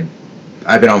been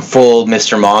on full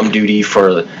Mr. Mom duty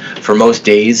for most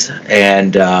days,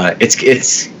 and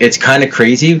it's kind of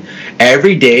crazy.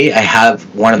 Every day I have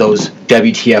one of those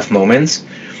WTF moments.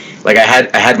 Like I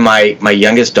had my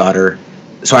youngest daughter,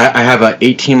 so I have a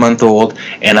 18-month-old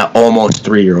and an almost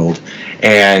 3-year-old,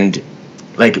 and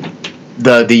like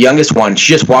the youngest one,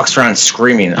 she just walks around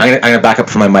screaming. I'm gonna back up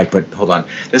from my mic, but hold on.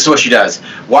 This is what she does.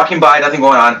 Walking by, nothing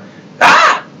going on.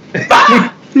 Ah!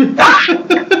 Ah! And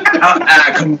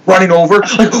I come running over,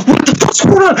 like, what the fuck's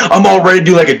going on? I'm all ready to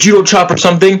do like a judo chop or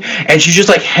something, and she's just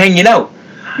like hanging out.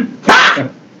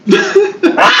 Ah!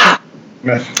 Ah!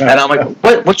 And I'm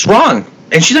like, what's wrong?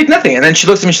 And she's like, nothing. And then she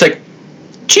looks at me, she's like,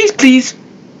 cheese, please.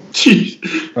 Cheese.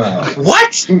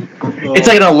 What? It's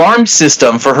like an alarm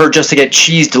system for her just to get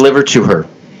cheese delivered to her.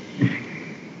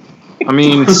 I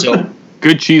mean, so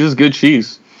good cheese is good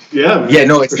cheese. Yeah. Yeah,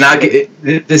 no, it's not. Sure.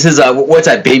 This is what's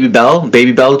that? Baby Bell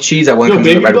cheese. I want to. No,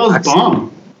 Baby Bell's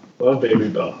bomb. Love Baby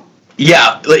Bell.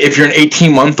 Yeah, if you're an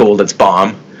 18-month-old, it's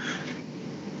bomb.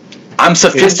 I'm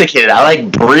sophisticated. I like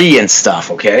brie and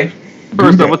stuff. Okay.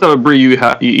 First off, what type of brie you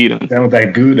eating? Down with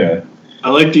that Gouda. I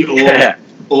like the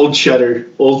old cheddar,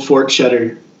 old Fort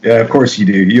cheddar. Yeah, of course you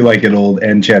do. You like it old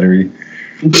and cheddary.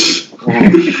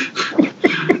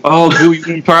 Oh, dude,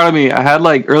 you're proud of me. I had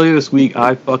earlier this week.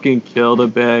 I fucking killed a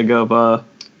bag of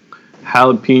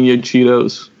jalapeno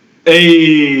Cheetos.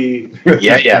 Hey,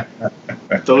 Yeah.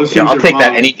 those Yeah, things I'll are take that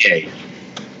bomb. any day.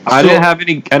 I didn't have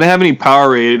any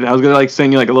Powerade. I was gonna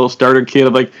send you a little starter kit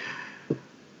of the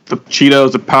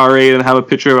Cheetos, the Powerade, and have a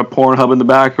picture of a Pornhub in the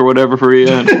back or whatever for you.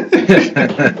 And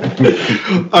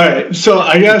All right, so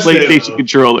I gotta say, PlayStation though,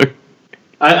 controller.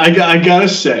 I gotta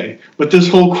say, with this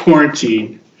whole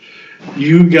quarantine,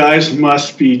 you guys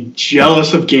must be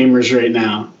jealous of gamers right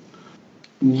now.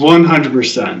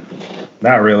 100%.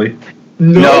 Not really.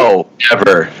 No,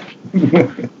 never.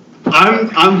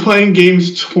 I'm playing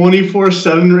games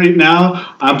 24/7 right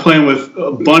now. I'm playing with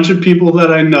a bunch of people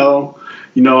that I know.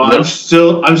 You know, I'm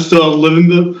still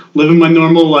living my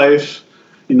normal life.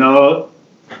 You know,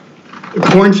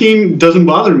 quarantine doesn't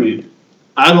bother me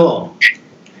at all.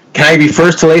 Can I be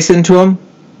first to lace into him?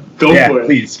 Go Yeah, for it.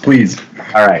 please.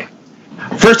 All right.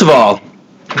 First of all,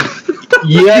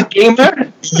 yeah,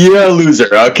 gamer, yeah, loser.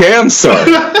 Okay, I'm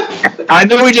sorry. I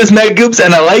know we just met, Goops,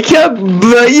 and I like you,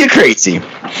 but you're crazy.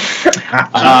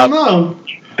 I don't know.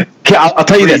 Okay, I'll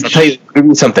tell you this. I'll give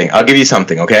you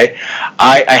something. Okay,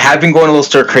 I have been going a little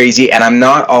stir crazy, and I'm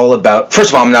not all about. First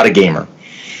of all, I'm not a gamer,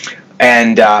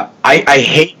 and I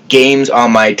hate games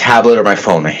on my tablet or my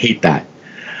phone. I hate that.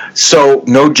 So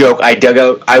no joke.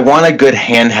 I want a good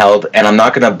handheld, and I'm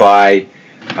not gonna buy.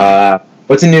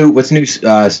 What's a new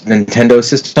Nintendo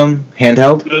system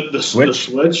handheld? The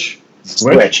Switch.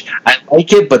 Switch. I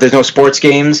like it, but there's no sports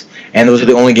games, and those are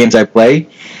the only games I play.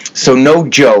 So no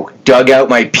joke, dug out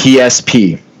my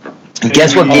PSP. And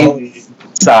guess what game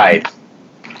inside?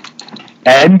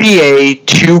 NBA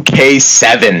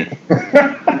 2K7.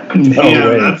 No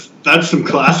way. That's some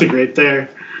classic right there.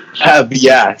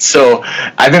 Yeah, so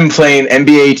I've been playing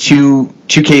NBA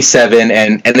 2K7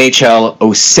 and NHL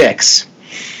 06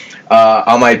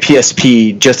 on my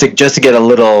PSP just to get a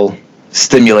little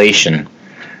stimulation.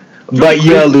 But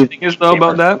yeah, thing is though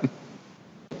about that.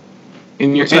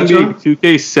 In your NBA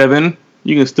 2K7,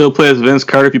 you can still play as Vince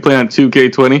Carter if you play on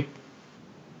 2K20.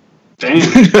 Damn.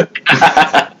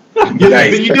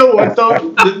 But you know what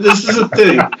though? This is the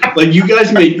thing. Like you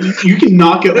guys you can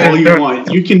knock it all you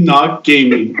want. You can knock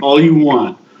gaming all you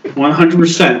want,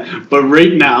 100%. But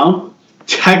right now,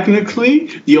 technically,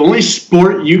 the only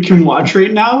sport you can watch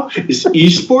right now is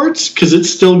esports because it's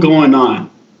still going on.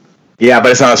 Yeah,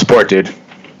 but it's not a sport, dude.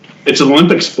 It's an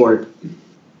Olympic sport.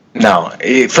 No,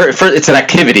 it's an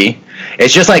activity.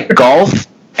 It's just like golf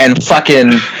and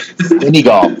fucking mini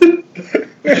golf.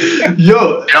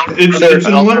 Yo, it's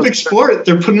an Olympic sport.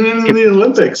 They're putting it in the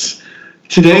Olympics.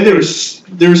 Today there was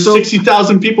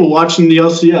 60,000 people watching the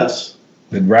LCS.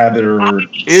 I'd rather.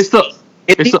 It's the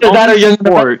only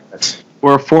sport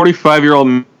where a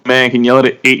 45-year-old man can yell at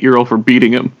an 8-year-old for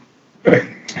beating him.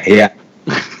 Yeah.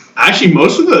 Actually,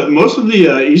 most of the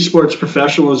esports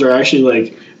professionals are actually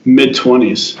like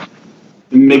mid-20s,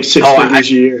 and make six figures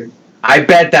a year. I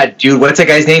bet that dude. What's that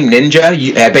guy's name? Ninja.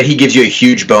 I bet he gives you a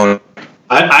huge bone.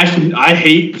 I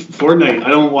hate Fortnite. I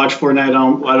don't watch Fortnite.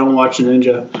 I don't watch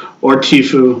Ninja or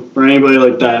Tfue or anybody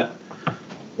like that.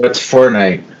 What's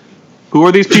Fortnite? Who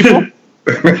are these people?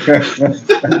 But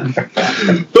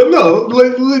no,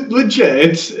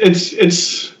 legit.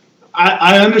 It's.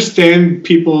 I understand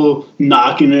people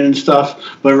knocking it and stuff,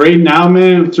 but right now,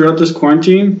 man, throughout this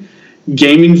quarantine,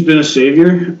 gaming's been a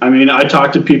savior. I mean, I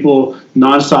talk to people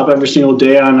nonstop every single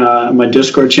day on my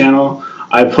Discord channel.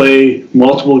 I play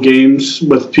multiple games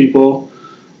with people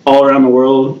all around the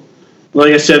world.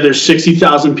 Like I said, there's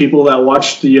 60,000 people that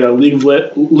watched the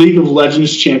League of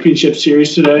Legends Championship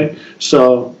Series today.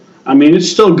 So, I mean,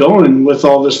 it's still going with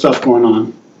all this stuff going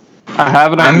on. I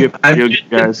have an idea for you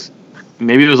guys.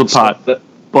 Maybe it was a pot,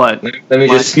 but let me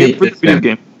just see for the video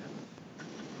game.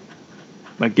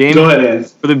 My game Go ahead, Ed.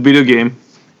 for the video game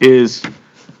is,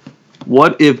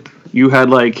 what if you had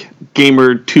like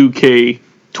Gamer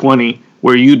 2K20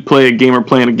 where you'd play a gamer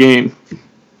playing a game?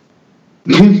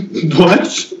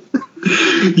 What?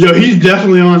 Yo, he's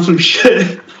definitely on some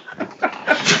shit.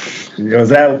 Is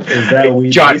that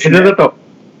we? John,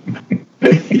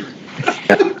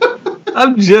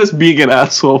 I'm just being an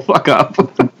asshole. Fuck up.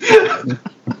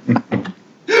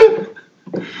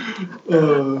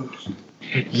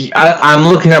 I'm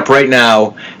looking up right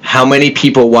now how many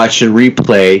people watched a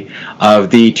replay of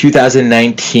the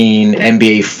 2019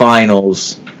 NBA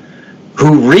Finals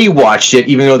who rewatched it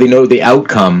even though they know the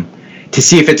outcome to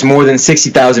see if it's more than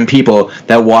 60,000 people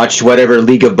that watched whatever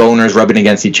League of Boners rubbing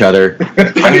against each other.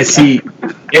 I'm going to see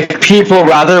if people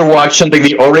rather watch something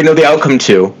they already know the outcome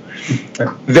to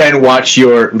than watch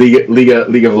your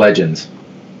League of Legends.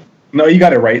 No, you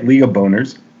got it right. League of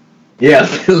Boners. Yeah,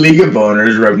 League of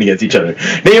Boners rubbing against each other.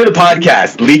 Name of the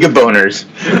podcast, League of Boners.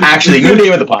 Actually, new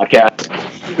name of the podcast.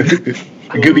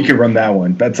 Gooby could run that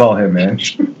one. That's all him, man.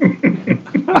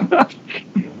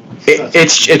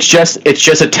 It's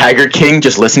just a Tiger King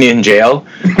just listening in jail.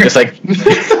 Just like,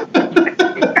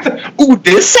 ooh,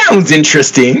 this sounds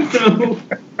interesting.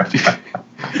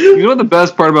 You know what the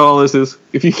best part about all this is?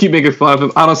 If you keep making fun of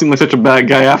him, I don't seem like such a bad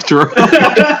guy after all.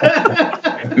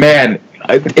 Man,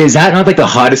 is that not like the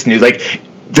hottest news? Like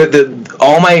the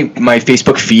all my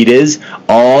Facebook feed is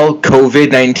all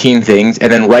COVID-19 things,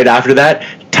 and then right after that,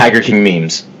 Tiger King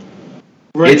memes.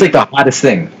 Right. It's like the hottest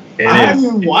thing. I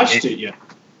haven't watched it yet.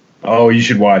 Oh, you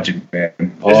should watch it, man.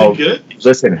 Is it good?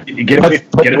 Listen,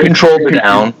 put the controller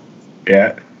down.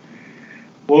 Yeah.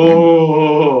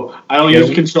 Whoa! I don't use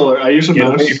a controller. I use a Get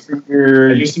mouse. away from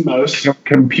your I use the mouse.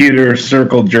 computer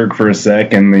circle jerk for a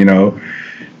sec, and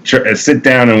sit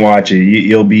down and watch it.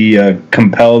 You'll be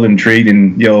compelled, intrigued,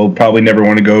 and you'll probably never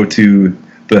want to go to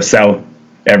the South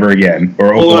ever again,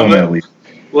 or Oklahoma at least.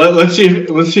 Let's see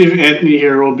if Anthony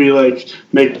here will be like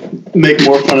make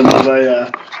more fun of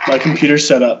my computer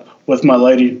setup with my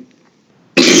lighting.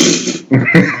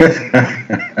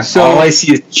 So all I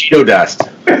see is Cheeto dust.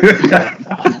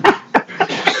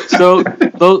 So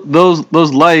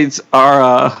those lights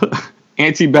are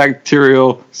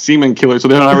antibacterial semen killers, so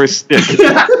they don't ever stick.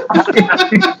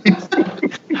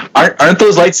 Aren't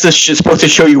those lights supposed to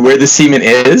show you where the semen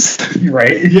is?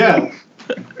 Right? Yeah.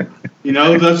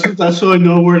 That's so I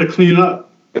know where to clean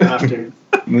up after.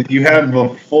 You have a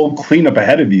full cleanup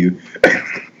ahead of you.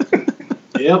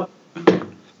 Yep.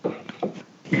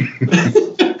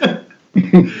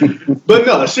 But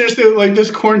no, seriously, like this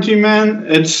quarantine, man,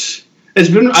 I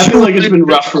feel like it's been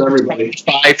rough for everybody.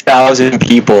 5,000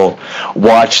 people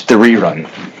watched the rerun.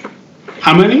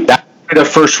 How many? That's the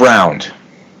first round.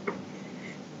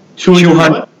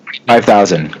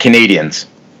 205,000 Canadians.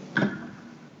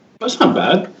 That's not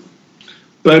bad.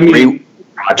 But I mean,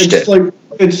 Watched it's it. like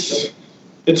it's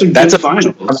a That's good a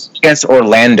finals. against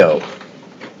Orlando.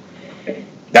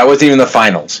 That wasn't even the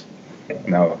finals.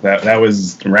 No, that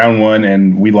was round one,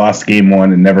 and we lost game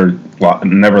one and never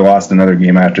lost another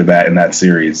game after that in that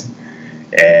series.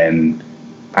 And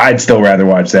I'd still rather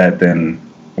watch that than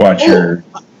watch your.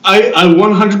 I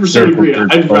 100% agree.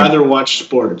 I'd rather watch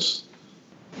sports.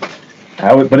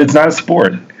 But it's not a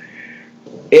sport.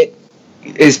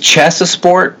 Is chess a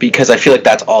sport? Because I feel like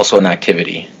that's also an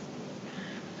activity.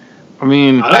 I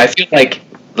mean, I feel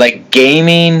like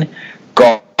gaming,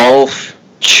 golf,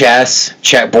 chess,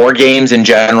 board games in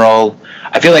general.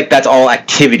 I feel like that's all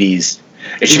activities.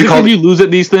 It should be called. If you lose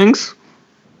at these things?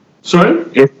 Sorry?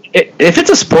 If it's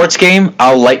a sports game,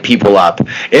 I'll light people up.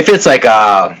 If it's like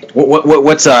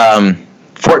what's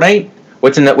Fortnite?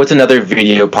 What's another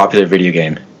popular video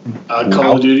game?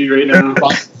 Call of Duty right now.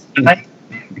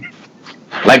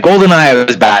 Like GoldenEye, I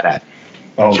was bad at.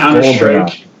 Oh, Counter-Strike.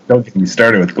 GoldenEye. Don't get me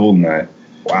started with GoldenEye.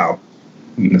 Wow.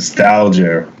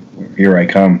 Nostalgia. Here I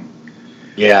come.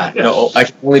 Yeah, no, I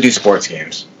can only do sports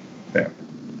games. Yeah.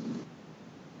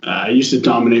 I used to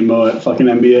dominate Mo at fucking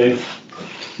NBA.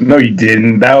 No, you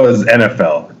didn't. That was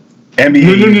NFL.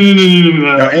 NBA.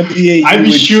 No, NBA. I'd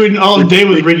be shooting all day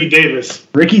with Ricky Davis.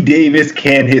 Ricky Davis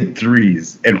can't hit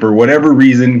threes, and for whatever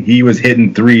reason, he was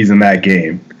hitting threes in that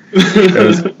game.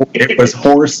 It was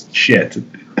horse shit.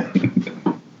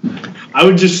 I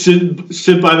would just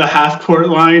sit by the half court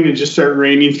line and just start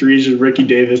raining threes with Ricky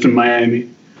Davis in Miami.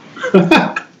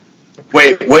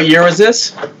 Wait, what year was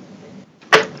this?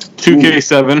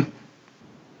 2K7.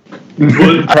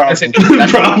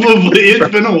 Probably. It's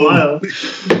been a while.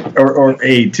 Or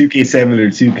 2K7 or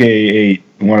 2K8,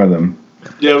 one of them.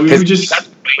 Yeah, we would just...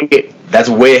 That's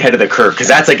way ahead of the curve, because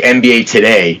that's like NBA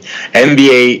today.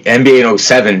 NBA in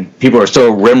 07, people are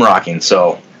still rim rocking,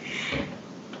 so...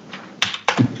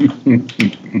 You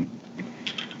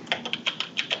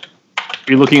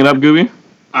looking it up, Gooby?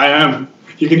 I am.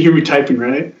 You can hear me typing,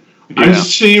 right? Yeah. I'm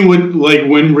seeing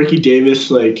when Ricky Davis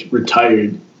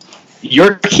retired.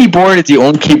 Your keyboard is the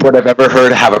only keyboard I've ever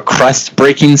heard have a crust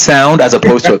breaking sound as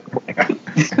opposed to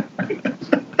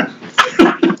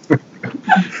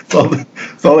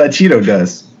It's all that Cheeto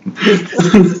dust.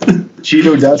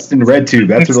 Cheeto dust and red tube.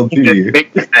 That's what it'll do to you.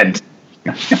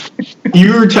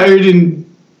 You retired in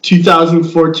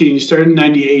 2014. You started in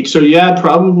 98. So, yeah,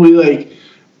 probably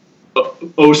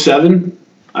 07,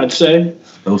 I'd say.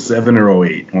 07 or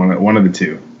 08. One of the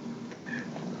two.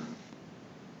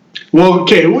 Well,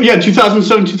 okay. Well, yeah,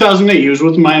 2007, 2008. He was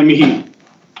with Miami Heat.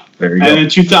 There you And go. in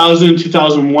 2000,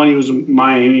 2001, he was with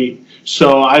Miami.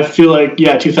 So I feel like,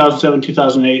 yeah, 2007,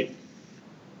 2008.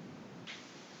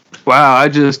 Wow, I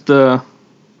just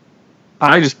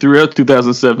I just threw out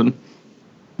 2007.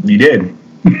 You did.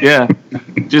 Yeah,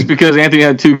 just because Anthony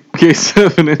had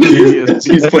 2K7 in his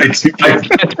He's played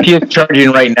 2K. PS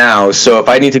charging right now, so if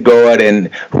I need to go out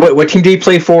and what team did he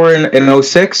play for in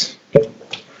 06?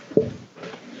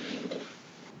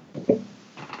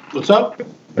 What's up?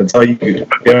 That's all you could.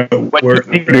 Yeah, where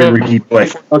did Ricky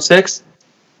play? 06?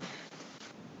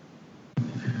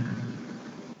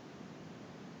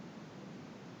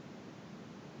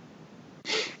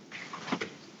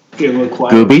 Get a little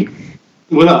quiet. Gooby?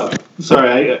 What up?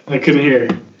 Sorry, I couldn't hear.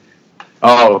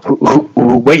 Oh,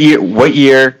 what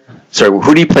year? Sorry,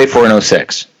 who did he play for in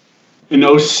 06?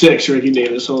 In 06, Ricky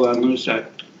Davis. Hold on, let me check.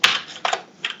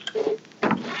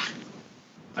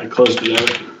 I closed it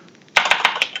out.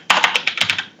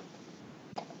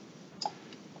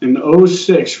 In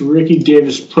 06, Ricky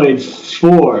Davis played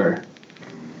for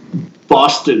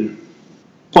Boston.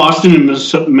 Boston and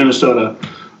Minnesota.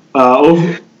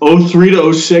 03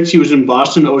 to 06, he was in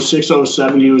Boston. 06,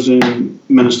 07, he was in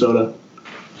Minnesota.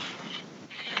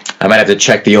 I might have to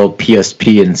check the old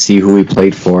PSP and see who he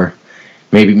played for.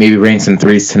 Maybe rain some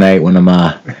threes tonight when I'm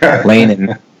laying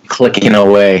and clicking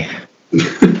away. Yo,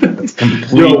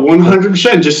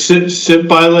 100%. Just sit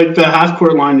by like the half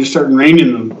court line, just start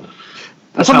raining them.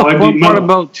 That's the how I fun beat part Mo.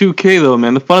 about 2K though,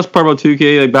 man. The funnest part about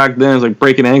 2K like back then is like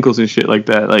breaking ankles and shit like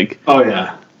that. Like, Oh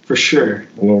yeah, for sure.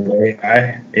 Well,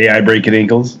 AI breaking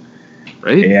ankles.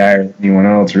 right? AI or anyone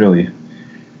else, really.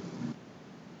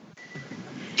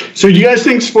 So do you guys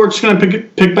think sports is gonna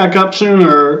pick back up soon,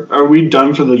 or are we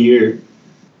done for the year?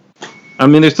 I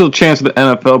mean, there's still a chance of the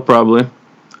NFL probably.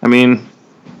 I mean,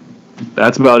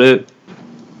 that's about it.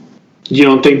 You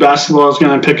don't think basketball is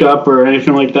gonna pick up or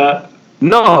anything like that?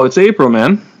 No, it's April,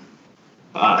 man.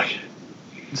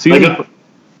 Season, Like,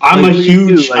 I'm Like, a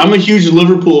huge like- I'm a huge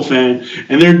Liverpool fan,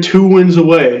 and they're 2 wins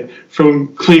away from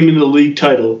claiming the league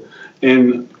title,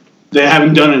 and they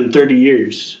haven't done it in 30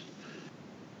 years.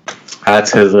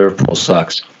 That's because Liverpool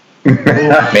sucks.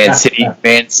 Man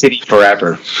City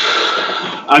forever.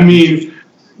 I mean,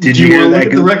 Did do you you hear want to that?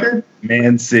 look at the record?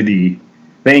 Man City.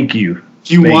 Thank you.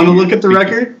 Do you Thank want to you. look at the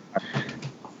record?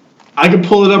 I could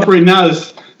pull it up right now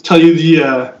to tell you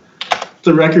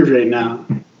the record right now.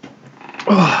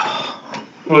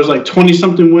 It was like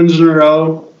 20-something wins in a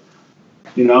row.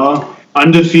 You know,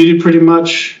 undefeated pretty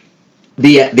much.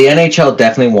 The NHL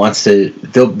definitely wants to.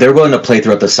 They're willing to play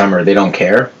throughout the summer. They don't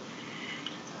care.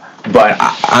 But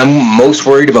I'm most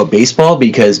worried about baseball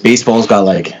because baseball's got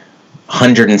like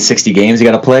 160 games you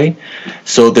got to play.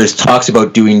 So there's talks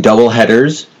about doing double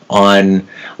headers on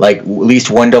like at least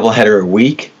one double header a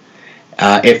week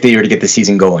if they were to get the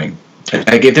season going.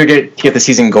 Like if they're to get the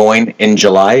season going in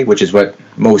July, which is what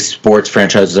most sports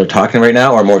franchises are talking right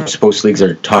now, or more sports leagues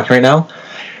are talking right now,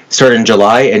 start in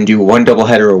July and do one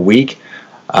doubleheader a week.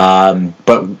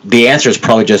 But the answer is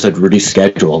probably just a reduced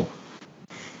schedule.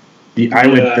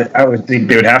 I would think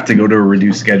they would have to go to a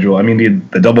reduced schedule. I mean,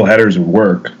 the double headers would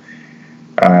work,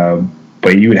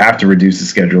 but you would have to reduce the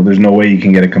schedule. There's no way you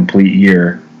can get a complete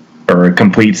year or a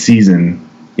complete season,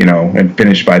 and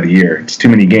finish by the year. It's too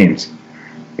many games.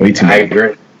 Way too many. I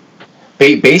agree.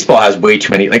 Baseball has way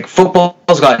too many. Like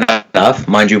football's got enough,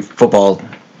 mind you. Football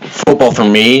for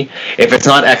me, if it's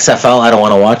not XFL, I don't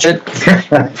want to watch it.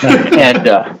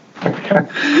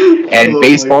 and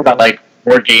baseball got like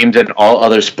more games than all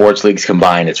other sports leagues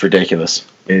combined. It's ridiculous.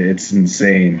 It's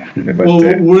insane. But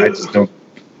Well, I just don't.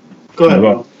 Go ahead.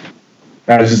 Well,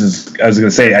 I was going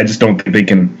to say, I just don't think they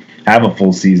can have a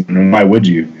full season. And why would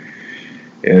you?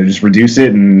 Just reduce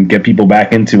it and get people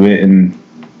back into it, and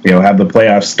have the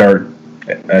playoffs start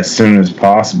as soon as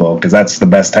possible, because that's the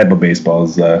best type of baseball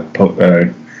is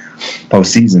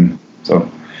postseason. So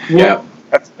Yeah.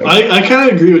 I kind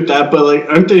of agree with that, but like,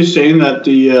 aren't they saying that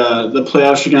the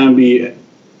playoffs are going to be,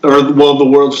 the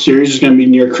World Series is going to be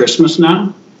near Christmas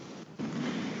now?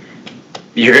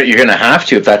 You're going to have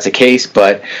to if that's the case,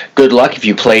 but good luck if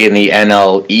you play in the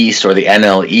NL East or the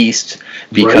NL East,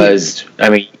 because I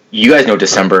mean, you guys know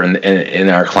December in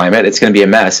our climate, it's going to be a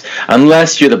mess.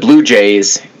 Unless you're the Blue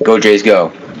Jays, go Jays, go.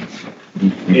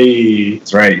 Hey,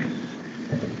 that's right.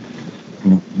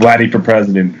 Vladdy for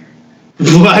president.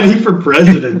 Vladdy for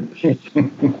president.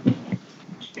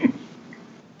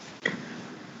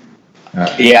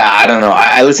 Yeah, I don't know.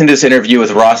 I listened to this interview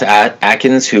with Ross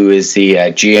Atkins, who is the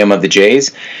GM of the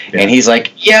Jays, and he's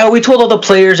like, "Yeah, we told all the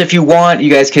players if you want,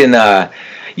 you guys can.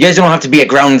 You guys don't have to be at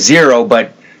ground zero,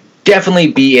 but definitely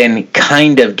be in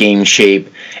kind of game shape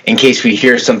in case we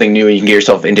hear something new and you can get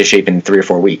yourself into shape in 3 or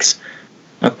 4 weeks."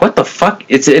 Like, what the fuck?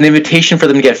 It's an invitation for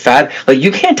them to get fat. Like,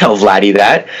 you can't tell Vladdy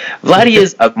that. Vladdy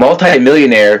is a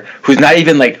multi-millionaire who's not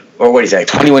even like or what is that,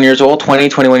 21 years old,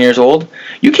 21 years old.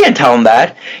 You can't tell him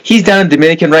that. He's down in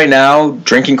Dominican right now,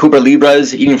 drinking Cuba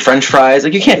Libras, eating French fries.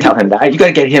 Like, you can't tell him that. You got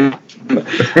to get him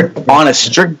on a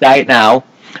strict diet now.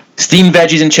 Steamed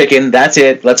veggies and chicken. That's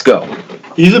it. Let's go.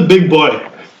 He's a big boy.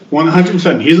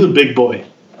 100%. He's a big boy.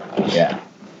 Yeah.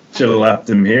 Should have left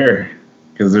him here,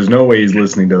 because there's no way he's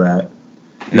listening to that.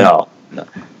 No.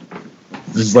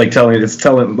 It's just like telling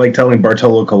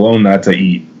Bartolo Colon not to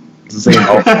eat. It's the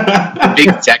same.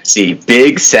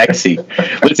 Big sexy.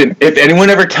 Listen, if anyone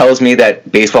ever tells me that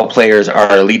baseball players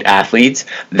are elite athletes,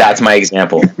 that's my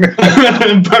example.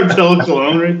 Bartolo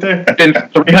Colon right there. Been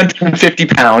 350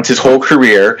 pounds his whole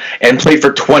career and played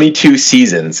for 22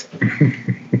 seasons.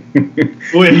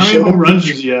 Wait, how many home runs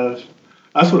does he have?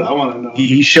 That's what I want to know.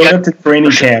 He showed up to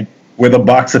training camp with a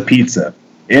box of pizza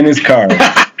in his car,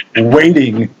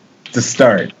 waiting to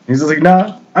start. He's just like,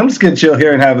 nah, I'm just gonna chill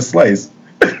here and have a slice,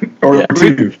 or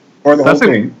two, or the whole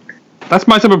thing. That's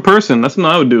my type of person. That's what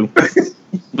I would do.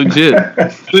 Legit.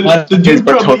 The dude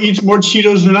probably eats more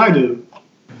Cheetos than I do.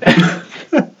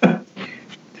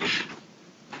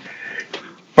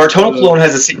 Bartolo Colon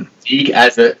has the same physique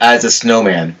as a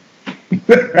snowman.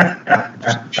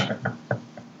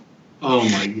 Oh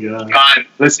my god! God,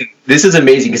 listen, this is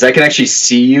amazing because I can actually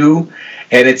see you,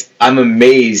 and I'm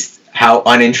amazed how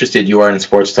uninterested you are in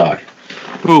sports talk.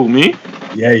 Who, me?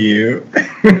 Yeah, you.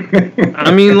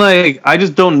 I mean, like, I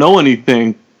just don't know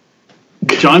anything.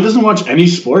 John doesn't watch any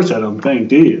sports, I don't think,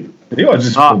 do you? You watch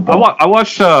just I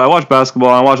watch basketball.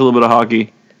 I watch a little bit of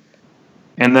hockey,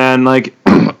 and then like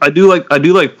I do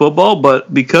like football.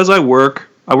 But because I work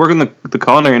in the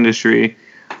culinary industry,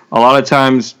 a lot of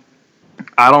times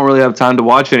I don't really have time to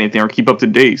watch anything or keep up to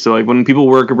date. So like when people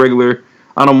work a regular,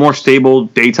 more stable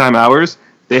daytime hours,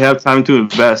 they have time to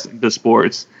invest into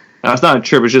sports. Now it's not a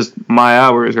trip; it's just my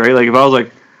hours, right? Like if I was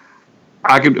like,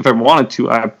 if I wanted to,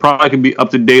 I probably could be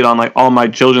up to date on like All My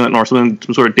Children or some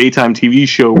sort of daytime TV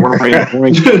show.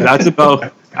 That's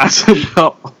about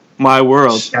my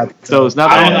world. So it's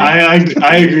not.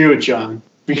 I agree with John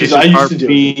because I used to do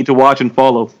it to watch and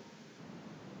follow.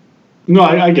 No,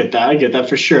 I get that. I get that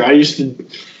for sure. I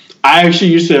actually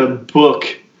used to book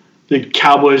the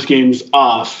Cowboys games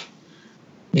off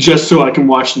just so I can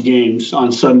watch the games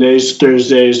on Sundays,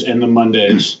 Thursdays, and the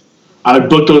Mondays. I would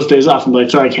book those days off and be like,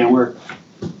 sorry, I can't work.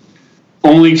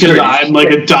 Only because I'm like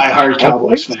a diehard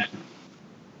Cowboys fan.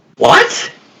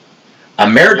 What?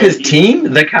 America's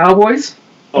team? The Cowboys?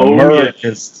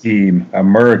 America's team.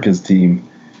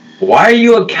 Why are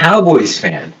you a Cowboys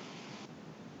fan?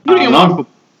 Well,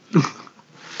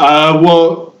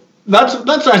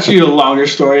 that's actually a longer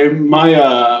story.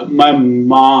 My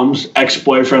mom's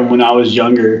ex-boyfriend when I was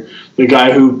younger, the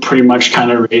guy who pretty much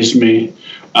kind of raised me,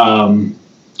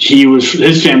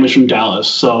 his family's from Dallas,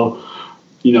 so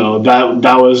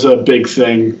that was a big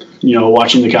thing.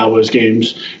 Watching the Cowboys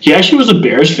games. He actually was a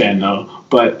Bears fan though,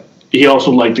 but he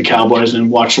also liked the Cowboys and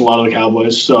watched a lot of the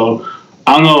Cowboys. So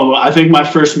I don't know. I think my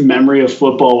first memory of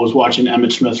football was watching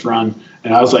Emmitt Smith run,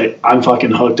 and I was like, I'm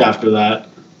fucking hooked after that.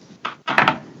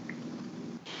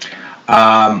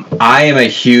 I am a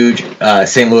huge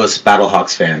St. Louis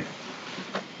Battlehawks fan.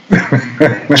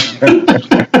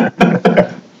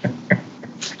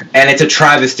 And it's a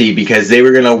travesty because they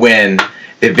were going to win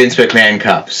the Vince McMahon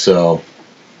Cup, so.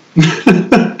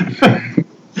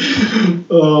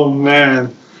 Oh,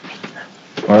 man.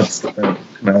 Well,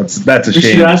 that's a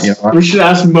shame. We should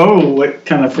ask Mo what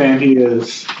kind of fan he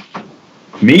is.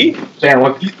 Me? Fan,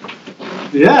 what?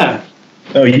 Yeah.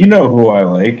 Oh, you know who I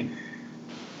like.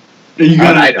 Are you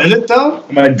going to edit, though?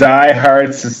 I'm a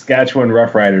die-hard Saskatchewan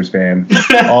Roughriders fan.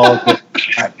 All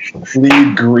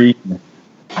bleed green.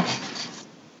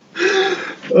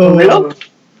 Oh, really?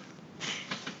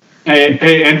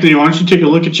 Hey, Anthony, why don't you take a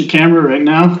look at your camera right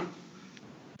now?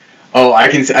 Oh, I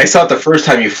saw it the first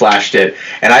time you flashed it,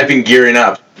 and I've been gearing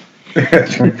up.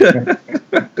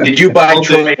 Did you buy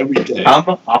Troy off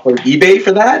of eBay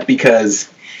for that? Because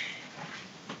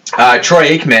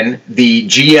Troy Aikman, the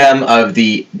GM of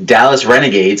the Dallas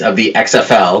Renegades of the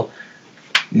XFL,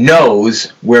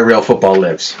 knows where real football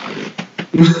lives.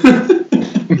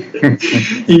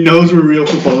 He knows where real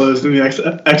football is in the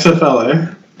XFL,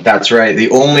 eh? That's right. The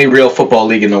only real football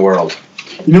league in the world.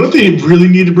 You know what they really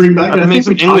need to bring back? I think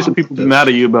some English people be mad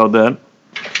at you about that.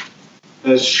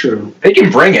 That's true. They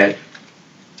can bring it.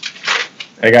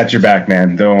 I got your back,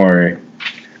 man. Don't worry.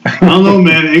 I don't know,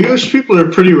 man. English people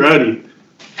are pretty rowdy.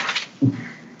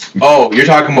 Oh, you're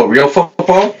talking about real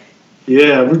football?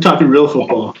 Yeah, we're talking real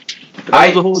football.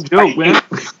 That was the whole joke, man.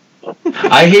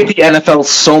 I hate the NFL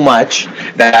so much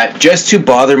that just to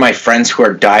bother my friends who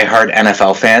are diehard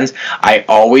NFL fans, I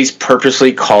always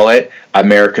purposely call it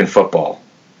American football.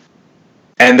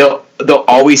 And they'll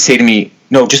always say to me,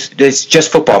 "No, it's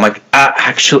just football." I'm like,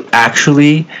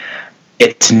 actually,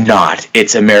 it's not.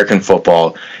 It's American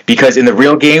football, because in the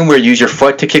real game where you use your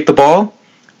foot to kick the ball,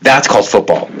 that's called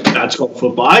football. That's called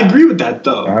football. I agree with that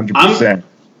though. 100%.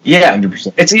 Yeah,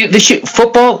 100%. It's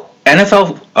football.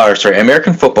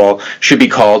 American football should be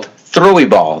called throwy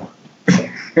ball.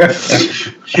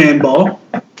 Handball.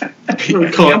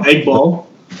 We call it egg ball.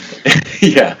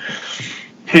 Yeah.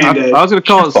 Hand egg. I was going to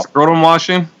call it scrotum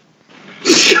washing.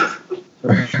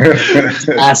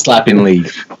 Ass slapping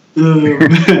league.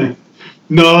 Man.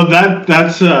 No,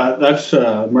 that's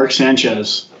Mark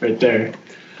Sanchez right there,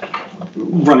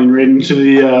 running right into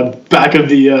the back of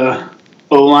the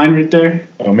O line right there.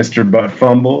 Oh, Mr. Butt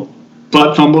Fumble.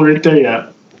 Butt fumble right there,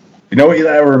 yeah. You know what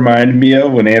that reminded me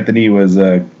of when Anthony was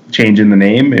changing the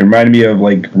name? It reminded me of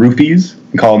like roofies,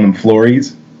 and calling them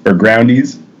flories or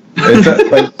groundies.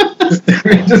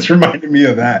 It just reminded me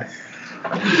of that.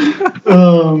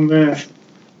 Oh man.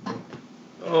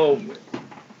 Oh, man.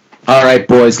 All right,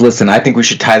 boys, listen, I think we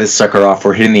should tie this sucker off.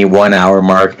 We're hitting the 1 hour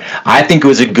mark. I think it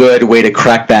was a good way to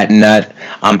crack that nut.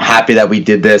 I'm happy that we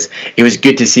did this. It was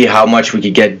good to see how much we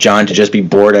could get John to just be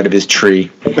bored out of his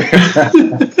tree.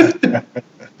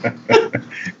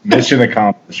 Mission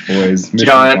accomplished, boys. Mission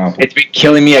John, accomplished. it's been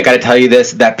killing me. I got to tell you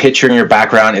this. That picture in your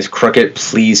background is crooked.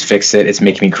 Please fix it. It's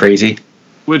making me crazy.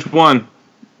 Which one?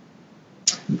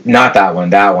 Not that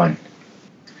one. That one.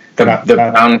 The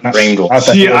brown framed one.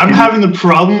 See, I'm having the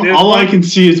problem. This All one? I can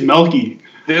see is Melky.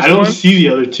 This I don't one? see the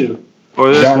other two. Or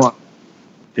this John. one?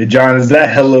 Hey, John, is that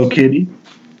Hello Kitty?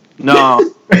 No.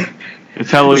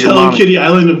 It's Hello It's Your Hello Mommy. Kitty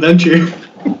Island Adventure.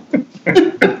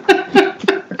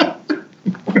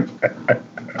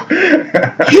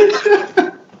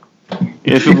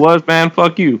 If it was, man,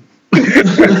 fuck you. I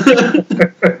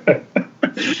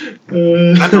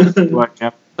know who I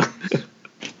am.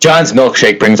 John's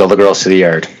milkshake brings all the girls to the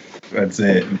yard. That's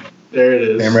it. There it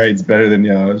is. Damn right, it's better than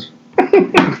yours.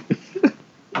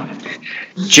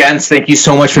 Gents, thank you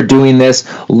so much for doing this.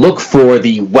 Look for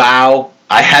the Wow,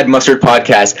 I Had Mustard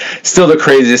podcast. Still the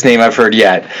craziest name I've heard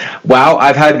yet. Wow,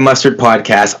 I've Had Mustard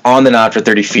podcast on the Not for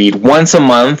 30 feed once a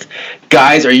month.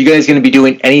 Guys, are you guys going to be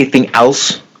doing anything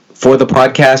else for the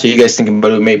podcast? Are you guys thinking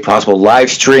about maybe possible live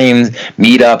streams,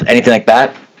 meetup, anything like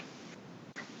that?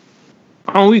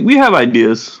 Oh, we have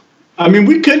ideas. I mean,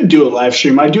 we could do a live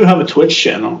stream. I do have a Twitch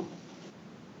channel.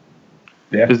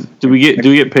 Yeah. Do we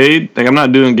get paid? Like, I'm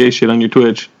not doing gay shit on your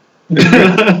Twitch.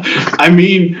 I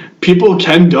mean, people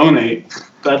can donate.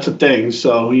 That's a thing,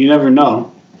 so you never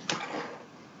know.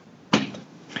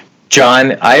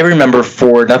 John, I remember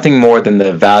for nothing more than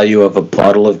the value of a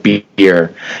bottle of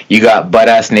beer, you got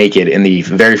butt-ass naked in the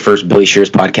very first Billy Shears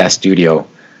podcast studio.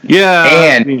 Yeah.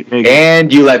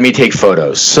 And you let me take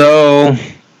photos. So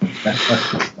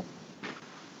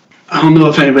I don't know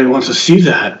if anybody wants to see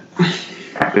that.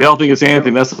 They all think it's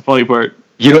Anthony. That's the funny part.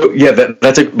 you know, yeah,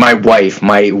 that's my wife,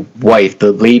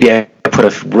 the lady I put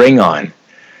a ring on.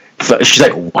 So she's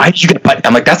like, "Why did you get a butt?"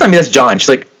 I'm like, "That's not me. That's John." She's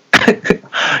like,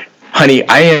 "Honey,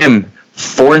 I am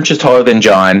 4 inches taller than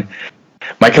John.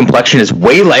 My complexion is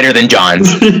way lighter than John's.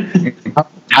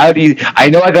 How do you? I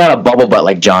know I got a bubble butt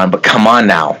like John, but come on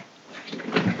now."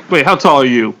 Wait, how tall are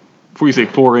you? Before you say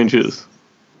 4 inches.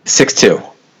 6'2".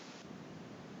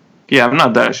 Yeah, I'm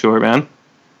not that short, man.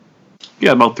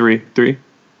 Yeah, about three.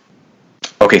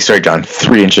 Okay, sorry, John.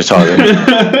 3 inches taller.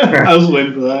 I was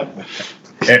waiting for that.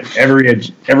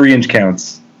 Every inch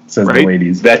counts, says Right? the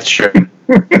ladies. That's true.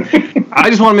 I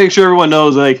just want to make sure everyone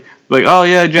knows, like, oh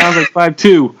yeah, John's like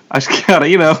 5'2". I just gotta,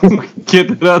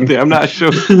 get that out there. I'm not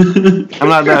short. I'm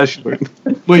not that short.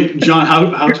 Wait, John,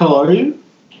 how tall are you?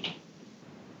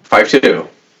 5'2".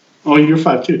 Oh, you're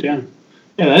 5'2", damn.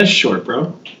 Yeah, that's short,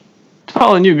 bro.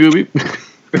 Taller than you, Gooby.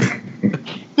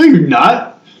 No, you're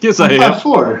not. Yes, I I'm am.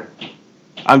 5'4".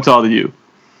 I'm taller than you.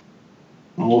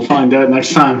 Well, we'll find out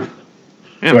next time.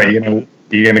 Yeah, Wait,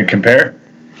 you gonna compare?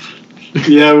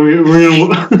 Yeah, we're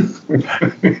gonna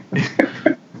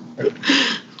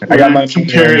I got my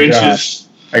compare money on John. inches.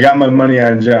 I got my money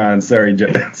on John. Sorry,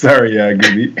 sorry,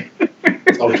 Gooby.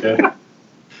 Okay.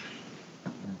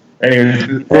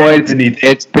 Anyway, Boys,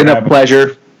 it's been a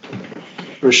pleasure.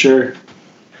 For sure.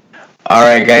 All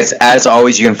right, guys. As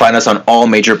always, you can find us on all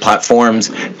major platforms.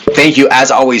 Thank you,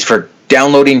 as always, for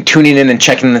downloading, tuning in, and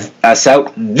checking us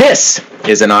out. This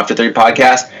is an After 30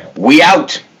 podcast. We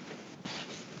out.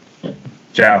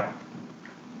 Ciao.